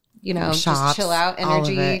or, you know, shops, just chill out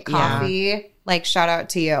energy, coffee. Yeah. Like, shout out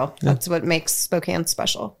to you. That's what makes Spokane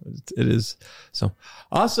special. It is. So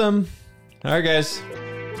awesome. All right, guys.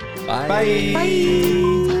 Bye. Bye. Bye.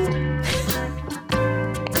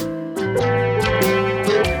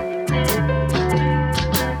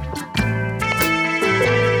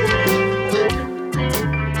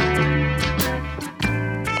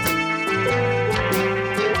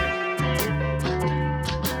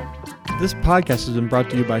 This podcast has been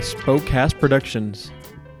brought to you by Spokecast Productions.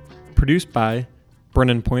 Produced by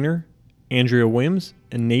Brennan Pointer, Andrea Williams,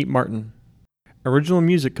 and Nate Martin. Original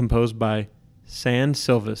music composed by San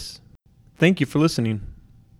Silvis. Thank you for listening.